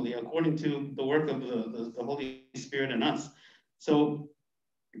faithfully according to the work of the Holy Spirit in us. So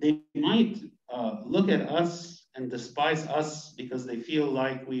they might look at us and despise us because they feel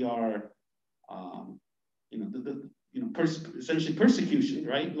like we are, essentially persecution,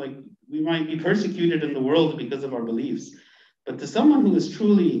 right? Like we might be persecuted in the world because of our beliefs. But to someone who is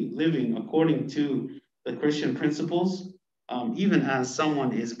truly living according to the Christian principles, even as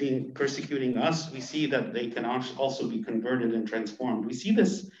someone is being persecuting us, we see that they can also be converted and transformed. We see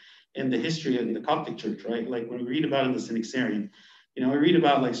this in the history in the Coptic Church, right? Like when we read about in the Synaxarion, we read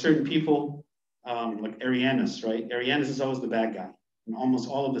about like certain people, like Arianus, right? Arianus is always the bad guy. In almost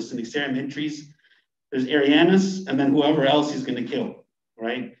all of the Synaxarion entries, there's Arianus and then whoever else he's going to kill,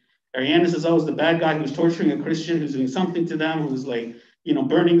 right? Arianus is always the bad guy who's torturing a Christian, who's doing something to them, who's like,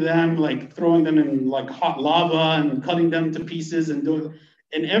 burning them, like throwing them in like hot lava and cutting them to pieces and doing.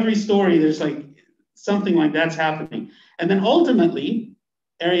 In every story, there's like something like that's happening. And then ultimately,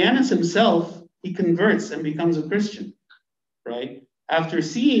 Arianus himself, he converts and becomes a Christian, right? After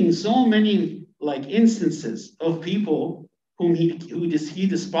seeing so many like instances of people whom he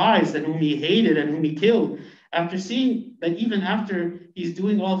despised and whom he hated and whom he killed, after seeing that even after he's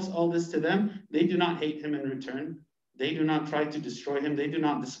doing all this to them, they do not hate him in return. They do not try to destroy him. They do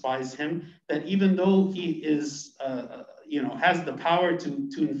not despise him. That even though he is, has the power to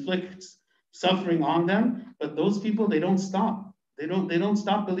inflict suffering on them, but those people, they don't stop. They don't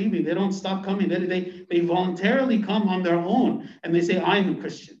stop believing. They don't stop coming. They voluntarily come on their own and they say, I'm a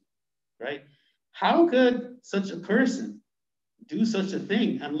Christian, right? How could such a person do such a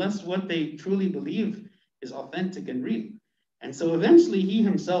thing unless what they truly believe is authentic and real? And so eventually he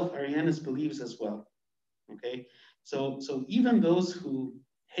himself, Arianus, believes as well, okay? So even those who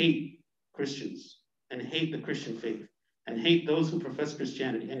hate Christians and hate the Christian faith and hate those who profess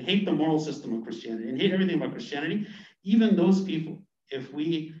Christianity and hate the moral system of Christianity and hate everything about Christianity, even those people, if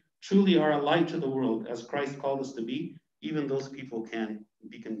we truly are a light to the world as Christ called us to be, even those people can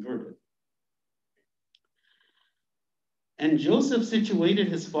be converted. And Joseph situated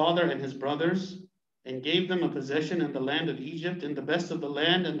his father and his brothers and gave them a possession in the land of Egypt, in the best of the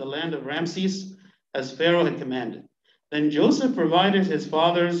land, and the land of Ramses, as Pharaoh had commanded. Then Joseph provided his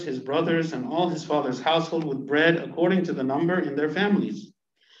fathers, his brothers, and all his father's household with bread according to the number in their families.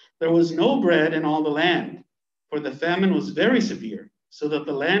 There was no bread in all the land, for the famine was very severe, so that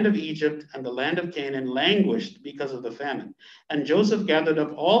the land of Egypt and the land of Canaan languished because of the famine. And Joseph gathered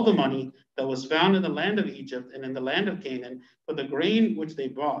up all the money that was found in the land of Egypt and in the land of Canaan for the grain which they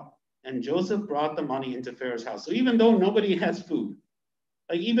brought. And Joseph brought the money into Pharaoh's house. So even though nobody has food,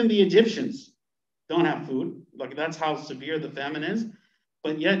 like even the Egyptians don't have food, like that's how severe the famine is,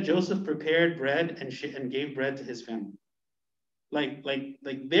 but yet Joseph prepared bread and gave bread to his family. Like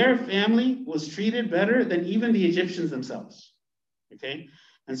their family was treated better than even the Egyptians themselves. Okay,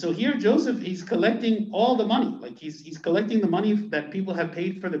 and so here Joseph, he's collecting all the money, like he's collecting the money that people have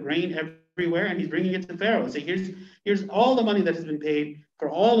paid for the grain everywhere, and he's bringing it to Pharaoh. So here's all the money that has been paid for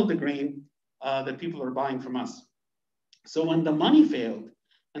all of the grain that people are buying from us. So when the money failed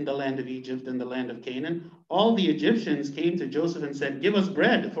in the land of Egypt and the land of Canaan, all the Egyptians came to Joseph and said, "Give us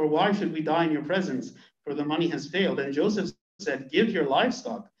bread, for why should we die in your presence? For the money has failed." And Joseph said, "Give your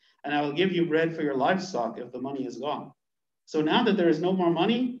livestock, and I will give you bread for your livestock if the money is gone." So now that there is no more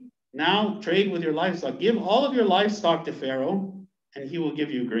money, now trade with your livestock. Give all of your livestock to Pharaoh, and he will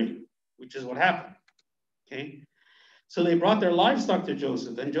give you grain, which is what happened. Okay. So they brought their livestock to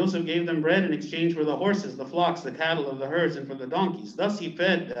Joseph, and Joseph gave them bread in exchange for the horses, the flocks, the cattle of the herds, and for the donkeys. Thus he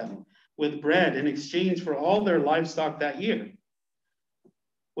fed them with bread in exchange for all their livestock that year.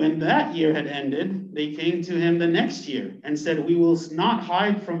 When that year had ended, they came to him the next year and said, "We will not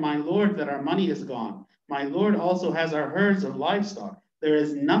hide from my lord that our money is gone. My lord also has our herds of livestock. There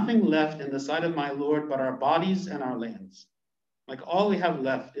is nothing left in the sight of my lord but our bodies and our lands." Like, all we have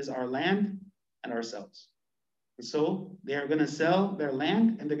left is our land and ourselves. And so they are going to sell their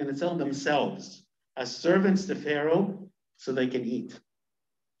land, and they're going to sell themselves as servants to Pharaoh so they can eat.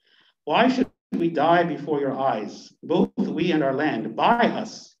 "Why should we die before your eyes, both we and our land? Buy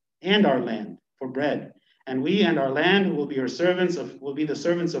us and our land for bread, and we and our land will be the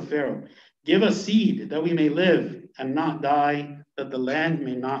servants of Pharaoh. Give us seed that we may live and not die, that the land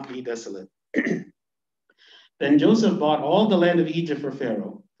may not be desolate." Then Joseph bought all the land of Egypt for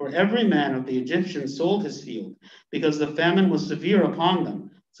Pharaoh. For every man of the Egyptians sold his field, because the famine was severe upon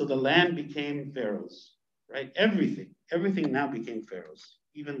them. So the land became Pharaoh's, right? Everything now became Pharaoh's,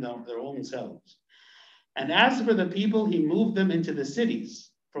 even their own selves. "And as for the people, he moved them into the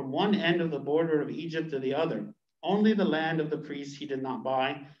cities, from one end of the border of Egypt to the other. Only the land of the priests he did not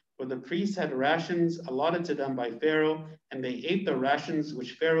buy, for the priests had rations allotted to them by Pharaoh, and they ate the rations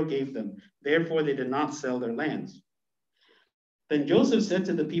which Pharaoh gave them. Therefore they did not sell their lands. Then Joseph said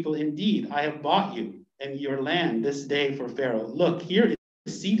to the people, 'Indeed, I have bought you and your land this day for Pharaoh. Look, here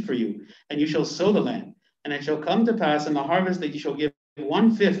is seed for you, and you shall sow the land. And it shall come to pass in the harvest that you shall give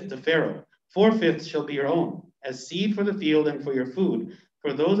 1/5 to Pharaoh. 4/5 shall be your own, as seed for the field and for your food,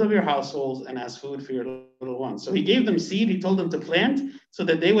 for those of your households, and as food for your little ones.'" So he gave them seed. He told them to plant so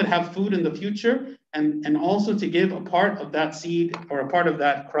that they would have food in the future, and also to give a part of that seed or a part of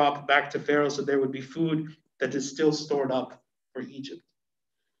that crop back to Pharaoh, so there would be food that is still stored up for Egypt.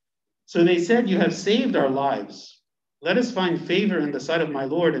 So they said, "You have saved our lives. Let us find favor in the sight of my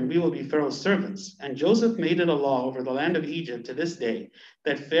lord, and we will be Pharaoh's servants." And Joseph made it a law over the land of Egypt to this day,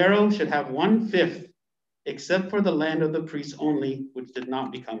 that Pharaoh should have 1/5, except for the land of the priests only, which did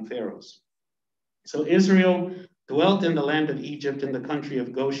not become Pharaoh's. So Israel dwelt in the land of Egypt in the country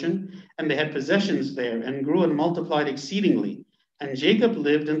of Goshen, and they had possessions there, and grew and multiplied exceedingly. And Jacob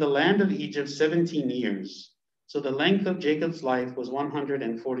lived in the land of Egypt 17 years. So the length of Jacob's life was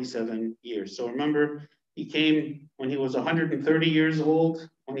 147 years. So remember, he came when he was 130 years old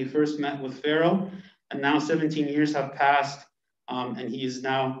when he first met with Pharaoh, and now 17 years have passed, and he is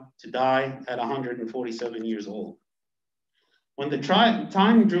now to die at 147 years old. When the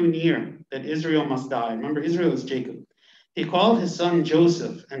time drew near that Israel must die, remember, Israel is Jacob, he called his son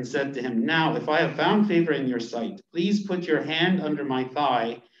Joseph and said to him, "Now, if I have found favor in your sight, please put your hand under my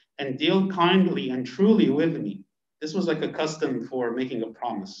thigh and deal kindly and truly with me." This was like a custom for making a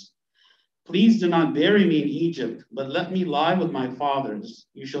promise. "Please do not bury me in Egypt, but let me lie with my fathers.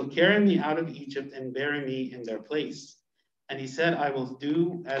 You shall carry me out of Egypt and bury me in their place." And he said, "I will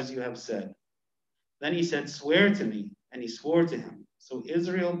do as you have said." Then he said, "Swear to me." And he swore to him. So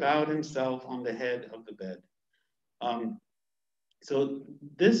Israel bowed himself on the head of the bed. So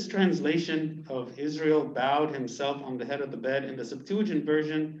this translation of Israel bowed himself on the head of the bed, in the Septuagint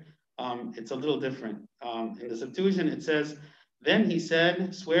version, it's a little different. In the Septuagint, it says, "Then he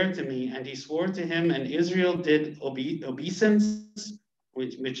said, 'Swear to me,' and he swore to him, and Israel did obeisance,"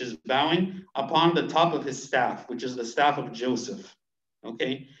 which is bowing, "upon the top of his staff," which is the staff of Joseph.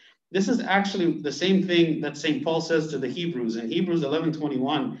 Okay, this is actually the same thing that St. Paul says to the Hebrews. In Hebrews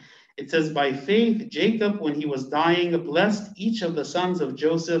 11:21, it says, "By faith, Jacob, when he was dying, blessed each of the sons of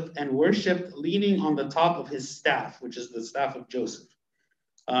Joseph and worshipped leaning on the top of his staff," which is the staff of Joseph.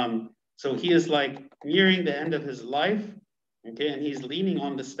 So he is like nearing the end of his life, okay, and he's leaning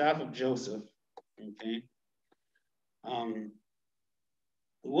on the staff of Joseph, okay.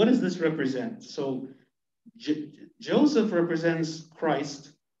 What does this represent? So Joseph represents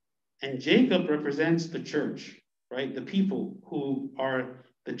Christ, and Jacob represents the church, right? The people who are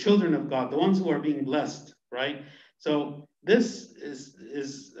the children of God, the ones who are being blessed, right? So this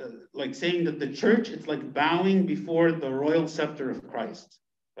is like saying that the church, it's like bowing before the royal scepter of Christ,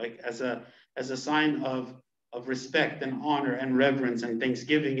 like as a sign of of respect and honor and reverence and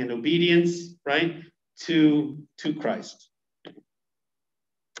thanksgiving and obedience, right, to Christ.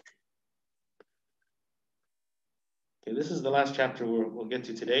 Okay, this is the last chapter we'll get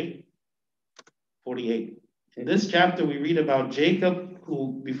to today, 48. In this chapter, we read about Jacob,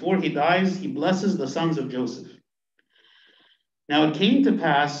 who, before he dies, he blesses the sons of Joseph. Now it came to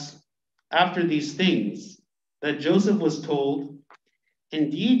pass after these things that Joseph was told,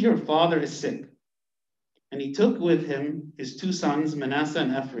 "Indeed, your father is sick." And he took with him his two sons, Manasseh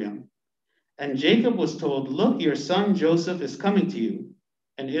and Ephraim. And Jacob was told, "Look, your son Joseph is coming to you."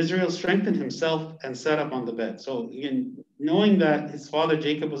 And Israel strengthened himself and sat up on the bed. So again, knowing that his father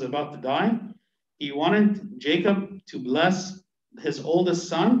Jacob was about to die, he wanted Jacob to bless his oldest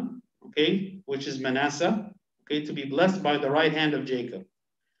son, okay, which is Manasseh, okay, to be blessed by the right hand of Jacob.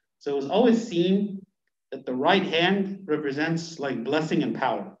 So it was always seen that the right hand represents like blessing and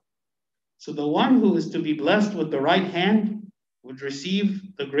power. So the one who is to be blessed with the right hand would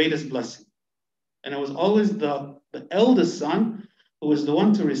receive the greatest blessing. And it was always the eldest son who was the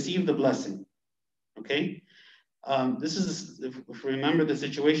one to receive the blessing. Okay? This is, if we remember the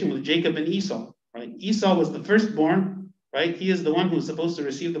situation with Jacob and Esau, right? Esau was the firstborn, right? He is the one who's supposed to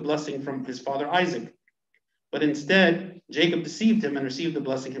receive the blessing from his father Isaac. But instead, Jacob deceived him and received the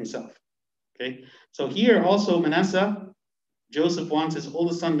blessing himself. Okay? So here also Manasseh, Joseph wants his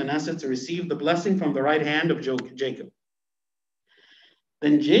oldest son Manasseh to receive the blessing from the right hand of Jacob.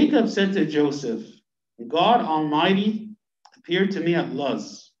 Then Jacob said to Joseph, "God Almighty appeared to me at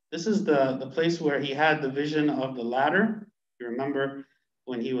Luz." This is the place where he had the vision of the ladder. You remember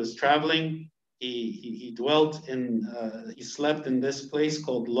when he was traveling, he dwelt in, he slept in this place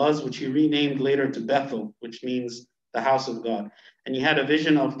called Luz, which he renamed later to Bethel, which means the house of God. And he had a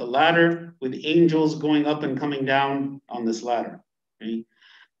vision of the ladder with angels going up and coming down on this ladder. Okay?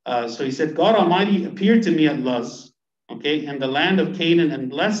 So he said, "God Almighty appeared to me at Luz, okay, in the land of Canaan and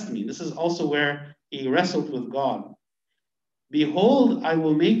blessed me." This is also where he wrestled with God. "Behold, I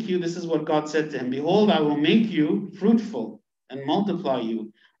will make you," this is what God said to him, "Behold, I will make you fruitful and multiply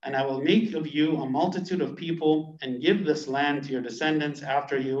you, and I will make of you a multitude of people and give this land to your descendants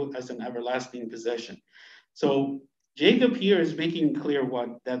after you as an everlasting possession." So Jacob here is making clear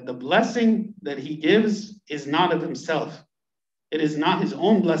what? That the blessing that he gives is not of himself. It is not his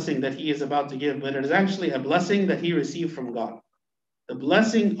own blessing that he is about to give, but it is actually a blessing that he received from God. The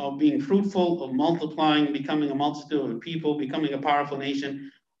blessing of being fruitful, of multiplying, becoming a multitude of people, becoming a powerful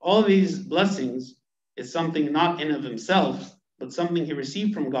nation, all these blessings is something not in of himself, but something he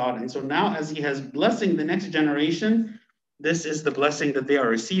received from God. And so now as he has blessing the next generation, this is the blessing that they are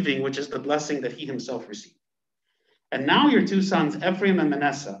receiving, which is the blessing that he himself received. "And now your two sons, Ephraim and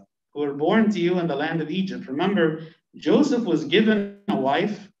Manasseh, who were born to you in the land of Egypt." Remember, Joseph was given a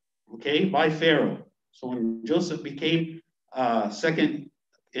wife, okay, by Pharaoh. So when Joseph became second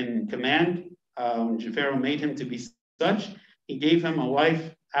in command, when Pharaoh made him to be such, he gave him a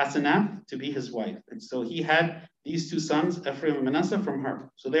wife, Asenath, to be his wife. And so he had these two sons, Ephraim and Manasseh, from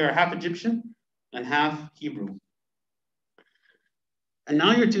her. So they are half Egyptian and half Hebrew. "And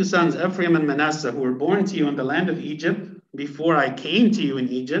now your two sons, Ephraim and Manasseh, who were born to you in the land of Egypt, before I came to you in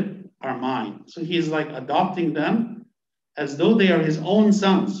Egypt, are mine." So he is like adopting them as though they are his own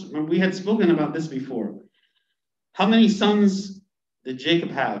sons. Remember, we had spoken about this before. How many sons did Jacob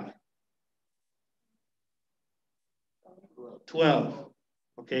have? 12.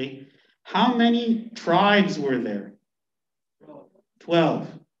 Okay. How many tribes were there?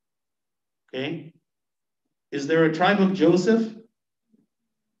 12. Okay. Is there a tribe of Joseph?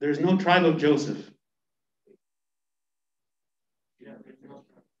 There's no tribe of Joseph.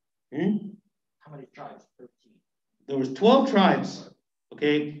 How many tribes? 13. There was 12 tribes.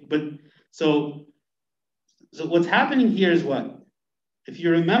 Okay. But so what's happening here is what? If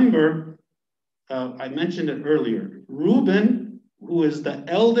you remember, I mentioned it earlier. Reuben, who is the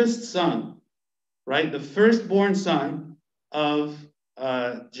eldest son, right? The firstborn son of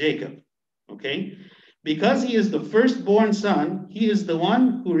Jacob, okay? Because he is the firstborn son, he is the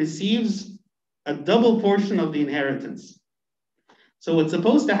one who receives a double portion of the inheritance. So what's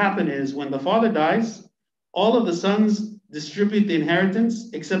supposed to happen is when the father dies, all of the sons distribute the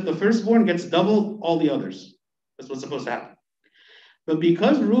inheritance, except the firstborn gets double all the others. That's what's supposed to happen. But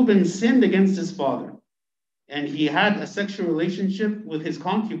because Reuben sinned against his father, and he had a sexual relationship with his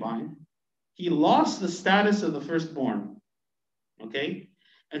concubine, he lost the status of the firstborn. Okay?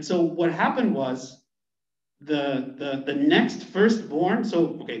 And so what happened was the next firstborn,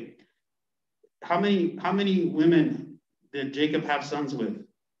 so okay, how many women did Jacob have sons with?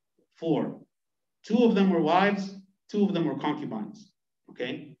 4. 2 of them were wives, 2 of them were concubines.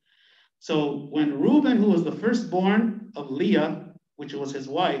 Okay? So when Reuben, who was the firstborn of Leah, which was his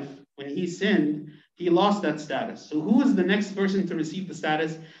wife, when he sinned, he lost that status. So who is the next person to receive the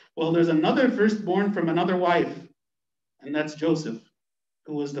status? Well, there's another firstborn from another wife, and that's Joseph,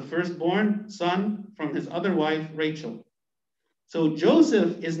 who was the firstborn son from his other wife, Rachel. So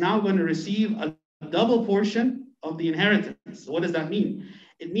Joseph is now going to receive a double portion of the inheritance. So what does that mean?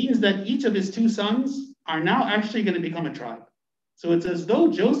 It means that each of his two sons are now actually going to become a tribe. So it's as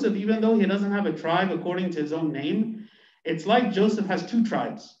though Joseph, even though he doesn't have a tribe according to his own name, it's like Joseph has two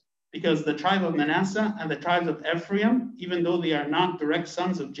tribes, because the tribe of Manasseh and the tribes of Ephraim, even though they are not direct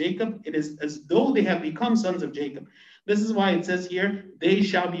sons of Jacob, it is as though they have become sons of Jacob. This is why it says here, they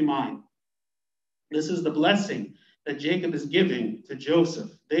shall be mine. This is the blessing that Jacob is giving to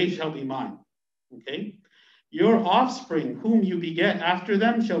Joseph. They shall be mine. Okay? Your offspring, whom you beget after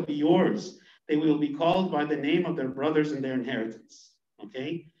them, shall be yours. They will be called by the name of their brothers and their inheritance.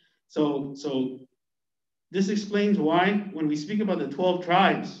 Okay? So this explains why when we speak about the 12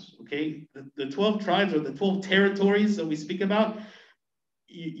 tribes, okay, the 12 tribes or the 12 territories that we speak about,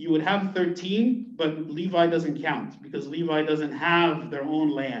 you would have 13, but Levi doesn't count because Levi doesn't have their own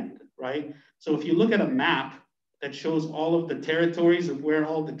land, right? So if you look at a map that shows all of the territories of where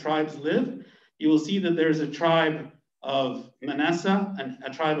all the tribes live, you will see that there's a tribe of Manasseh and a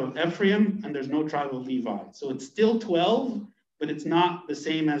tribe of Ephraim, and there's no tribe of Levi. So it's still 12, but it's not the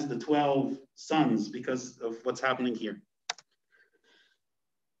same as the 12 sons because of what's happening here.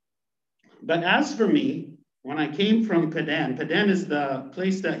 But as for me, when I came from Padan, Padan is the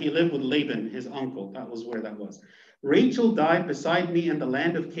place that he lived with Laban, his uncle. That was where that was. Rachel died beside me in the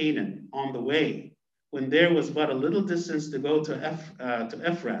land of Canaan on the way, when there was but a little distance to go to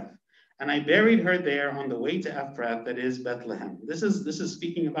Ephrath. And I buried her there on the way to Ephrath, that is Bethlehem. This is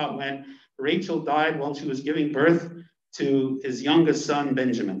speaking about when Rachel died while she was giving birth to his youngest son,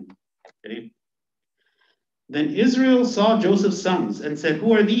 Benjamin. Okay. Then Israel saw Joseph's sons and said,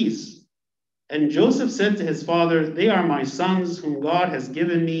 "Who are these?" And Joseph said to his father, "They are my sons whom God has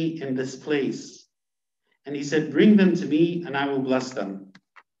given me in this place." And he said, "Bring them to me, and I will bless them."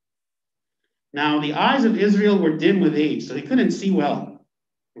 Now the eyes of Israel were dim with age, so he couldn't see well.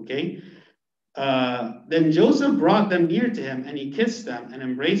 Okay. Then Joseph brought them near to him, and he kissed them and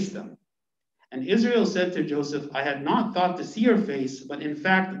embraced them. And Israel said to Joseph, "I had not thought to see your face, but in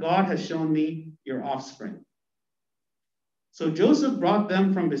fact, God has shown me your offspring." So Joseph brought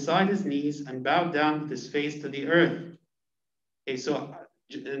them from beside his knees and bowed down with his face to the earth. Okay, so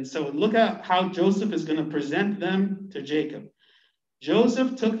look at how Joseph is going to present them to Jacob.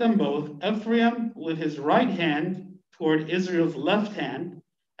 Joseph took them both, Ephraim with his right hand toward Israel's left hand,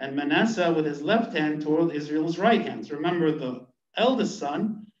 and Manasseh with his left hand toward Israel's right hand. So remember, the eldest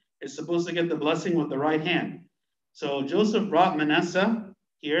son is supposed to get the blessing with the right hand. So Joseph brought Manasseh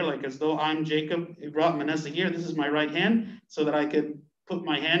here, like as though I'm Jacob. He brought Manasseh here. This is my right hand, so that I could put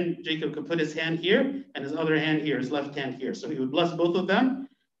my hand, Jacob could put his hand here, and his other hand here, his left hand here. So he would bless both of them.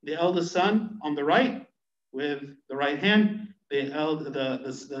 The eldest son on the right with the right hand,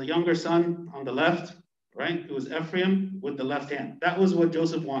 the younger son on the left, right? It was Ephraim with the left hand. That was what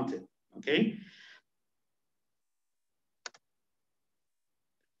Joseph wanted, okay?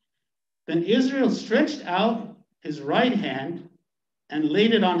 Then Israel stretched out his right hand and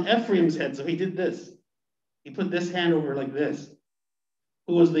laid it on Ephraim's head. So he did this. He put this hand over like this,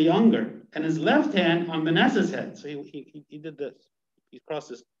 who was the younger, and his left hand on Manasseh's head. So he did this. He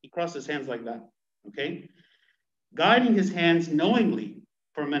crossed his hands like that, okay? Guiding his hands knowingly,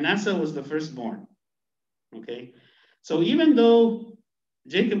 for Manasseh was the firstborn, okay? So even though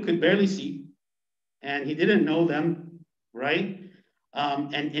Jacob could barely see, and he didn't know them, right?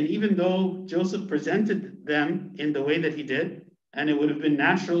 And even though Joseph presented them in the way that he did, and it would have been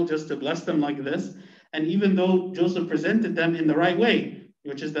natural just to bless them like this, and even though Joseph presented them in the right way,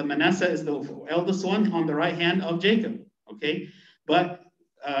 which is that Manasseh is the eldest one on the right hand of Jacob, okay? But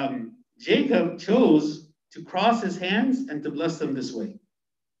Jacob chose to cross his hands and to bless them this way,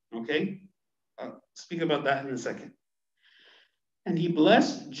 okay? I'll speak about that in a second. And he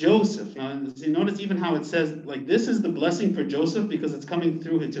blessed Joseph. Now, notice even how it says, like, this is the blessing for Joseph because it's coming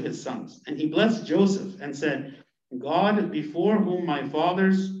through to his sons. And he blessed Joseph and said, "God, before whom my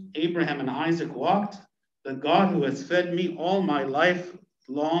fathers, Abraham and Isaac, walked, the God who has fed me all my life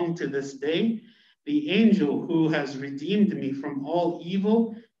long to this day, the angel who has redeemed me from all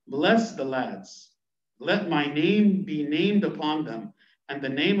evil, bless the lads. Let my name be named upon them, and the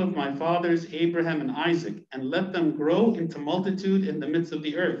name of my fathers, Abraham and Isaac, and let them grow into multitude in the midst of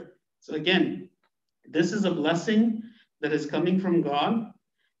the earth." So again, this is a blessing that is coming from God.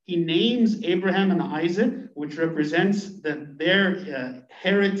 He names Abraham and Isaac, which represents that their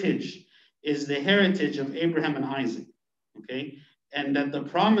heritage is the heritage of Abraham and Isaac, okay? And that the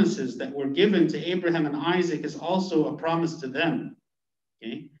promises that were given to Abraham and Isaac is also a promise to them,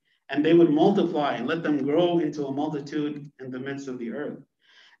 okay? And they would multiply and let them grow into a multitude in the midst of the earth.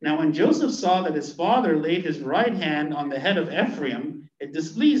 Now, when Joseph saw that his father laid his right hand on the head of Ephraim, it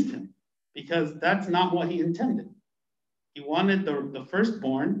displeased him, because that's not what he intended. He wanted the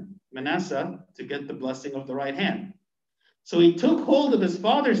firstborn, Manasseh, to get the blessing of the right hand. So he took hold of his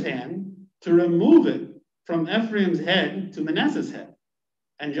father's hand to remove it from Ephraim's head to Manasseh's head.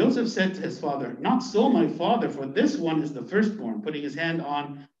 And Joseph said to his father, "Not so, my father, for this one is the firstborn," putting his hand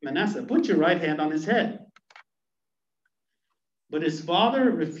on Manasseh. "Put your right hand on his head." But his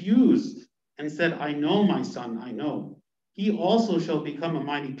father refused and said, "I know, my son, I know. He also shall become a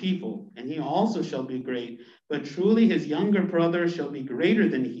mighty people, and he also shall be great. But truly his younger brother shall be greater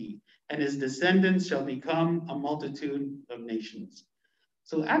than he, and his descendants shall become a multitude of nations."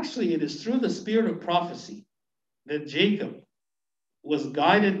 So actually, it is through the spirit of prophecy that Jacob was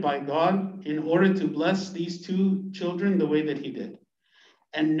guided by God in order to bless these two children the way that he did.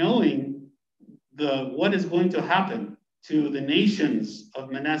 And knowing what is going to happen to the nations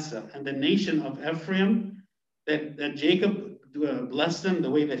of Manasseh and the nation of Ephraim, that Jacob blessed them the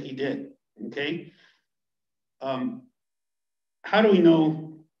way that he did, okay? How do we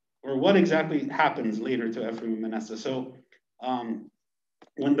know, or what exactly happens later to Ephraim and Manasseh? So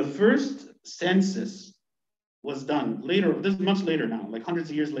when the first census was done, later, this is much later now, like hundreds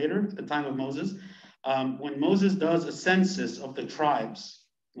of years later, at the time of Moses, when Moses does a census of the tribes,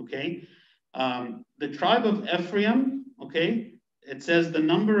 okay? The tribe of Ephraim, okay, it says the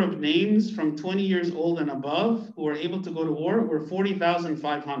number of names from 20 years old and above who were able to go to war were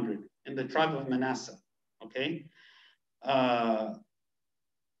 40,500 in the tribe of Manasseh, okay?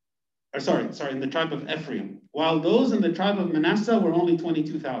 In the tribe of Ephraim, while those in the tribe of Manasseh were only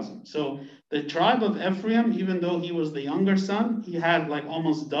 22,000. So the tribe of Ephraim, even though he was the younger son, he had like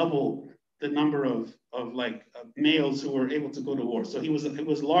almost double the number of males who were able to go to war. So it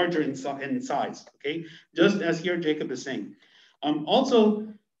was larger in size, okay? Just as here Jacob is saying. Also,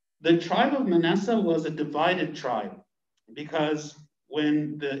 the tribe of Manasseh was a divided tribe, because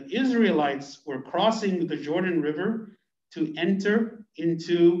when the Israelites were crossing the Jordan River to enter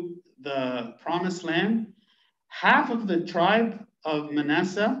into the promised land, half of the tribe of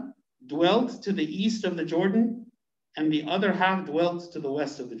Manasseh dwelt to the east of the Jordan, and the other half dwelt to the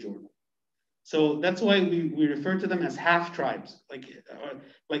west of the Jordan. So that's why we refer to them as half tribes,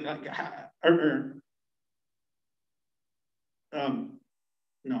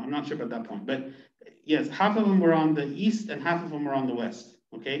 no, I'm not sure about that point, but yes, half of them were on the east and half of them were on the west.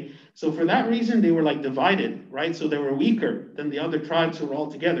 Okay, so for that reason, they were like divided, right? So they were weaker than the other tribes who were all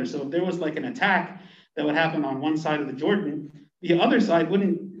together. So if there was like an attack that would happen on one side of the Jordan, the other side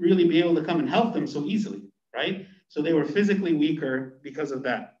wouldn't really be able to come and help them so easily, right? So they were physically weaker because of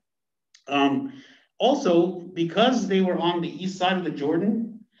that. Also, because they were on the east side of the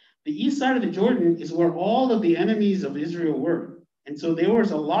Jordan is where all of the enemies of Israel were. And so there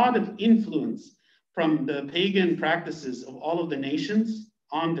was a lot of influence from the pagan practices of all of the nations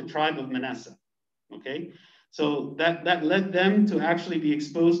on the tribe of Manasseh, okay? So that led them to actually be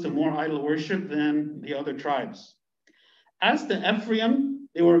exposed to more idol worship than the other tribes. As to Ephraim,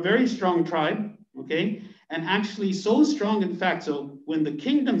 they were a very strong tribe, okay? And actually so strong, in fact, so when the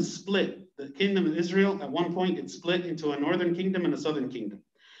kingdom split, the kingdom of Israel, at one point, it split into a northern kingdom and a southern kingdom.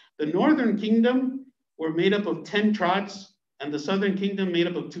 The northern kingdom were made up of 10 tribes, and the southern kingdom made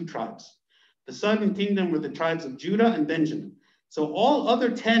up of 2 tribes. The southern kingdom were the tribes of Judah and Benjamin. So all other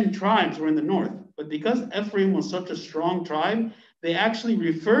 10 tribes were in the north, but because Ephraim was such a strong tribe, they actually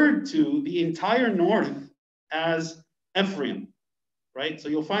referred to the entire north as Ephraim, right? So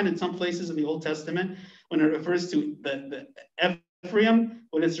you'll find in some places in the Old Testament, when it refers to the Ephraim,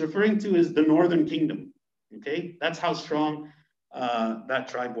 what it's referring to is the northern kingdom, okay? That's how strong that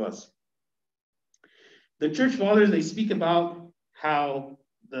tribe was. The church fathers, they speak about how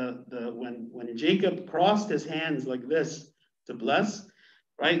when Jacob crossed his hands like this to bless,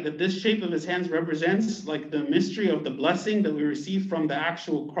 right, that this shape of his hands represents like the mystery of the blessing that we receive from the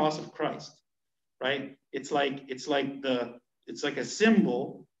actual cross of Christ, right? It's like a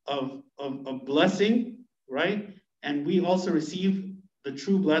symbol of blessing, right? And we also receive the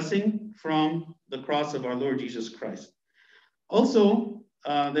true blessing from the cross of our Lord Jesus Christ. Also,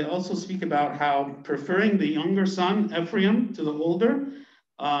 they also speak about how preferring the younger son, Ephraim, to the older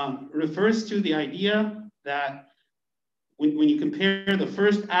refers to the idea that when you compare the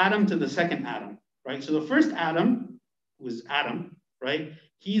first Adam to the second Adam, right? So the first Adam was Adam, right?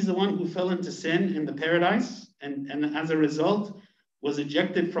 He's the one who fell into sin in the paradise. And as a result, was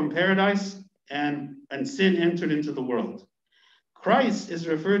ejected from paradise and sin entered into the world. Christ is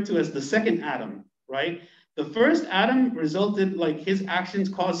referred to as the second Adam, right? The first Adam resulted, like his actions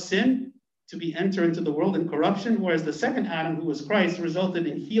caused sin to be entered into the world and corruption, whereas the second Adam, who was Christ, resulted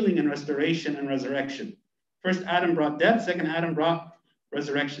in healing and restoration and resurrection. First Adam brought death, second Adam brought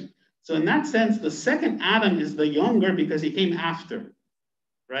resurrection. So in that sense, the second Adam is the younger because he came after,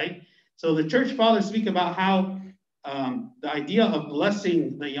 right? So the church fathers speak about how the idea of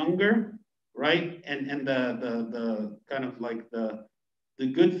blessing the younger, right, and the kind of like the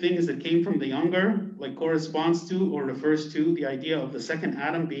good things that came from the younger, like corresponds to or refers to the idea of the second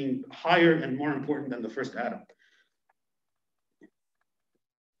Adam being higher and more important than the first Adam.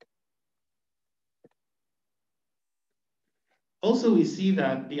 Also, we see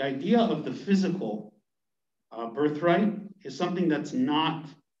that the idea of the physical birthright is something that's not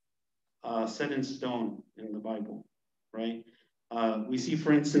set in stone in the Bible, right? We see,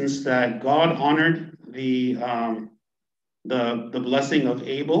 for instance, that God honored the blessing of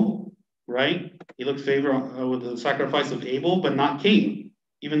Abel, right? He looked favor with the sacrifice of Abel, but not Cain,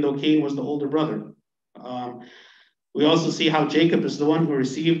 even though Cain was the older brother. We also see how Jacob is the one who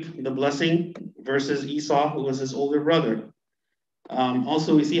received the blessing versus Esau, who was his older brother.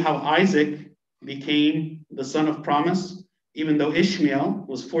 Also, we see how Isaac became the son of promise, even though Ishmael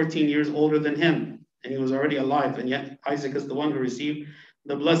was 14 years older than him, and he was already alive, and yet Isaac is the one who received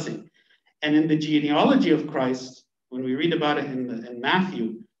the blessing. And in the genealogy of Christ, when we read about it in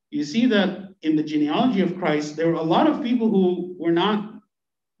Matthew, you see that in the genealogy of Christ, there were a lot of people who were not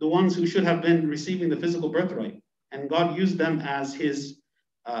the ones who should have been receiving the physical birthright, and God used them as his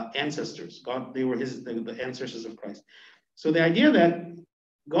ancestors. They were the ancestors of Christ. So the idea that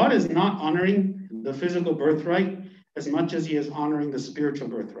God is not honoring the physical birthright as much as he is honoring the spiritual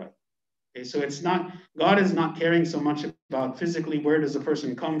birthright. Okay, so it's not, God is not caring so much about physically where does a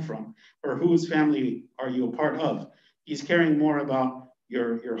person come from or whose family are you a part of. He's caring more about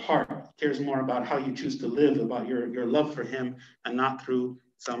your heart, cares more about how you choose to live, about your love for him, and not through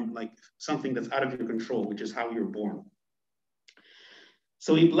something that's out of your control, which is how you're born.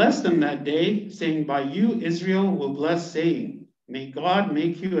 So he blessed them that day, saying, by you Israel will bless, saying, may God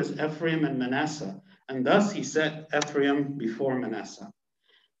make you as Ephraim and Manasseh. And thus he set Ephraim before Manasseh.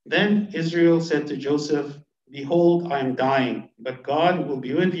 Then Israel said to Joseph, behold, I am dying, but God will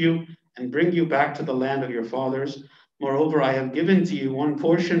be with you and bring you back to the land of your fathers. Moreover, I have given to you one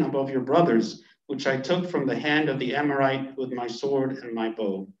portion above your brothers, which I took from the hand of the Amorite with my sword and my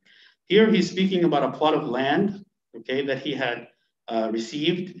bow. Here he's speaking about a plot of land, okay, that he had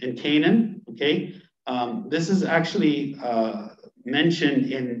received in Canaan, okay. This is actually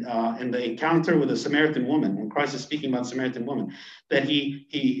mentioned in the encounter with a Samaritan woman, when Christ is speaking about Samaritan woman, that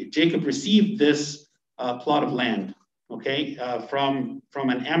Jacob received this plot of land, okay, from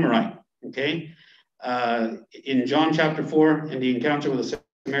an Amorite, okay. In John chapter 4, in the encounter with a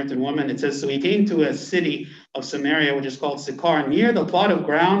Samaritan woman, it says, so he came to a city of Samaria, which is called Sychar, near the plot of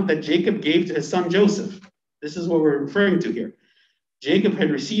ground that Jacob gave to his son Joseph. This is what we're referring to here. Jacob had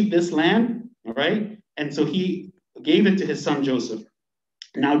received this land, all right, and so he gave it to his son Joseph.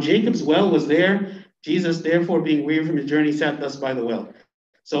 Now Jacob's well was there. Jesus, therefore, being weary from his journey, sat thus by the well.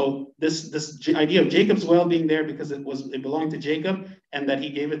 So this idea of Jacob's well being there because it belonged to Jacob and that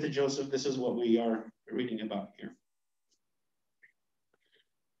he gave it to Joseph, this is what we are reading about here.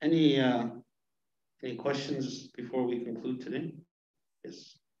 Any questions before we conclude today?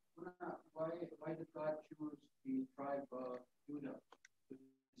 Yes. Why did God choose the tribe of Judah to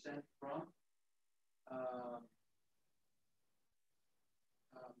descend from, as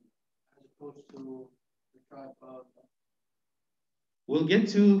opposed to the tribe of? We'll get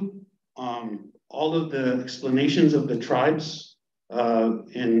to all of the explanations of the tribes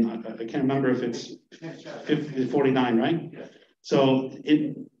in, I can't remember if it's 49, right? Yes. So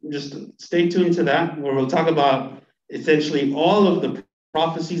just stay tuned to that, where we'll talk about essentially all of the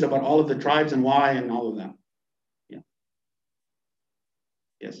prophecies about all of the tribes and why and all of that. Yeah.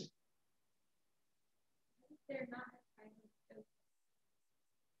 Yes. They're not a tribe of Joseph.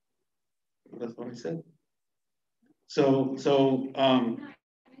 That's what I said.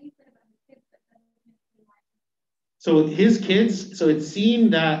 So his kids, so it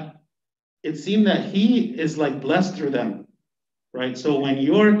seemed that he is like blessed through them, right? So when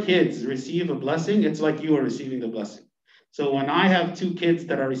your kids receive a blessing, it's like you are receiving the blessing. So when I have two kids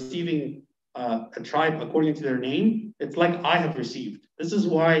that are receiving a tribe according to their name, it's like I have received. This is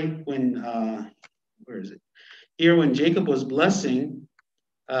why when, where is it? Here, when Jacob was blessing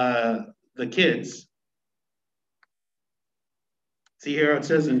the kids, see here it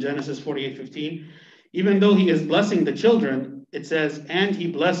says in Genesis 48:15, even though he is blessing the children, it says, and he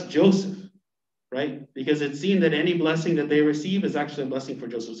blessed Joseph, right? Because it's seen that any blessing that they receive is actually a blessing for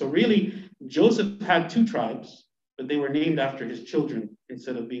Joseph. So really, Joseph had 2 tribes, but they were named after his children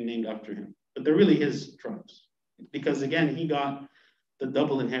instead of being named after him. But they're really his tribes. Because again, he got the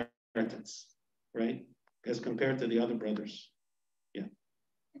double inheritance, right? As compared to the other brothers. Yeah.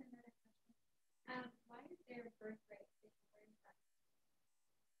 Why is there a birthright?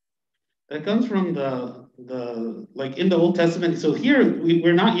 That comes from the like in the Old Testament. So here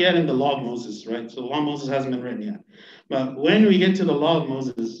we're not yet in the law of Moses, right? So the law of Moses hasn't been written yet. But when we get to the law of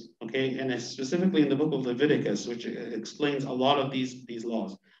Moses, okay, and it's specifically in the book of Leviticus, which explains a lot of these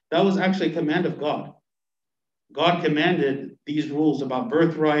laws, that was actually a command of God. God commanded these rules about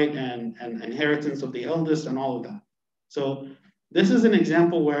birthright and inheritance of the eldest and all of that. So this is an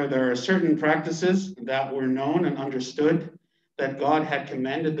example where there are certain practices that were known and understood that God had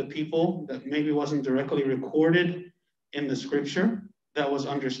commanded the people that maybe wasn't directly recorded in the scripture, that was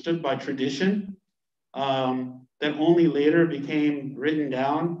understood by tradition, that only later became written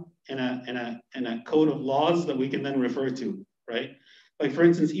down in a code of laws that we can then refer to, right? Like for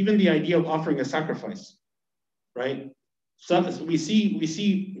instance, even the idea of offering a sacrifice, right? So we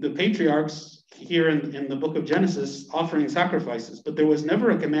see the patriarchs here in the book of Genesis offering sacrifices, but there was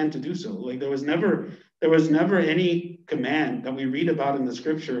never a command to do so. Like there was never any command that we read about in the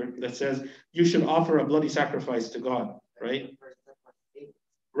scripture that says you should offer a bloody sacrifice to God, right?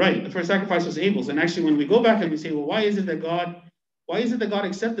 Right. The first sacrifice was Abel's. And actually, when we go back and we say, well, why is it that God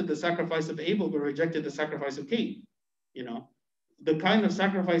accepted the sacrifice of Abel but rejected the sacrifice of Cain? You know, the kind of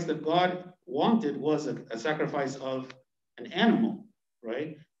sacrifice that God wanted was a sacrifice of an animal,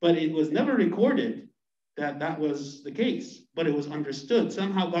 right? But it was never recorded that that was the case, but it was understood.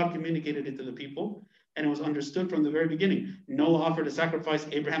 Somehow God communicated it to the people, and it was understood from the very beginning. Noah offered a sacrifice,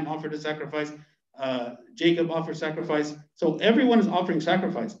 Abraham offered a sacrifice, Jacob offered sacrifice. So everyone is offering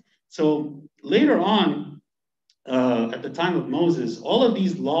sacrifice. So later on, at the time of Moses, all of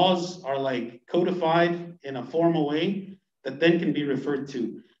these laws are like codified in a formal way that then can be referred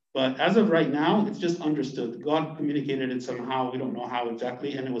to. But as of right now, it's just understood. God communicated it somehow. We don't know how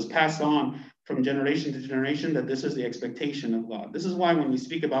exactly. And it was passed on from generation to generation that this is the expectation of God. This is why when we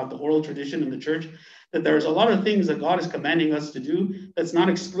speak about the oral tradition in the church, that there's a lot of things that God is commanding us to do that's not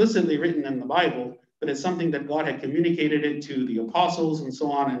explicitly written in the Bible, but it's something that God had communicated it to the apostles and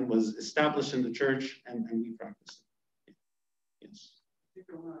so on, and was established in the church, and we practice it. Yes.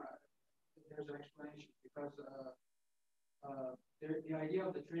 There's an explanation because the idea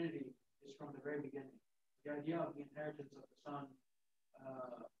of the Trinity is from the very beginning. The idea of the inheritance of the Son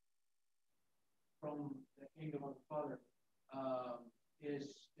from the kingdom of the Father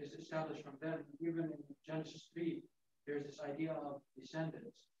is established from them. Even in Genesis 3, there's this idea of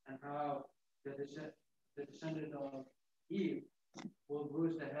descendants and how the descendant of Eve will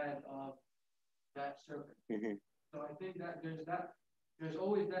bruise the head of that serpent. Mm-hmm. So I think that there's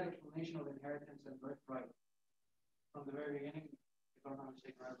always that explanation of inheritance and birthright from the very beginning. If I'm not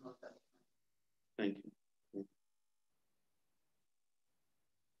mistaken, I wrote that. Thank you.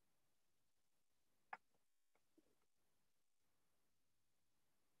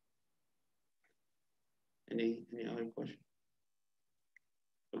 Any other question?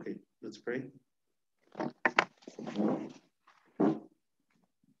 Okay, let's pray.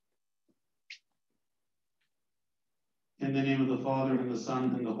 In the name of the Father, and the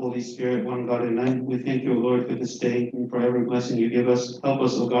Son, and the Holy Spirit, one God, amen. We thank you, O Lord, for this day and for every blessing you give us. Help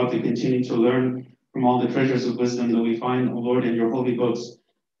us, O God, to continue to learn from all the treasures of wisdom that we find, O Lord, in your holy books.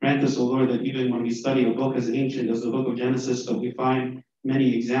 Grant us, O Lord, that even when we study a book as ancient as the book of Genesis, that we find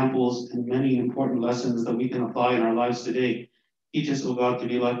many examples and many important lessons that we can apply in our lives today. Teach us, O God, to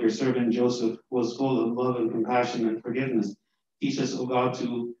be like your servant Joseph, who was full of love and compassion and forgiveness. Teach us, O God,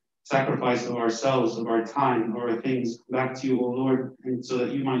 to sacrifice of ourselves, of our time, of our things back to you, O Lord, and so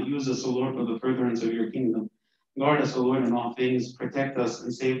that you might use us, O Lord, for the furtherance of your kingdom. Guard us, O Lord, in all things. Protect us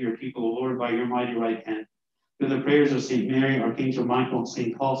and save your people, O Lord, by your mighty right hand. Through the prayers of St. Mary, Archangel Michael,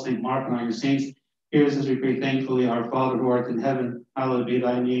 St. Paul, St. Mark, and all your saints, hear us as we pray thankfully, our Father who art in heaven, hallowed be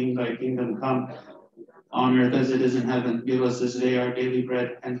thy name, thy kingdom come, on earth as it is in heaven. Give us this day our daily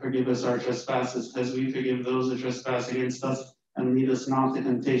bread, and forgive us our trespasses, as we forgive those who trespass against us. And lead us not to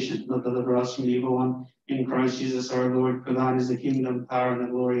temptation, but deliver us from the evil one. In Christ Jesus our Lord, for thine is the kingdom, power, and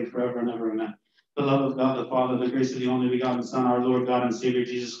the glory forever and ever. Amen. The love of God the Father, the grace of the only begotten Son, our Lord God and Savior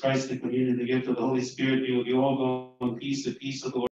Jesus Christ, the communion, the gift of the Holy Spirit be with you all. Go in peace, the peace of the Lord.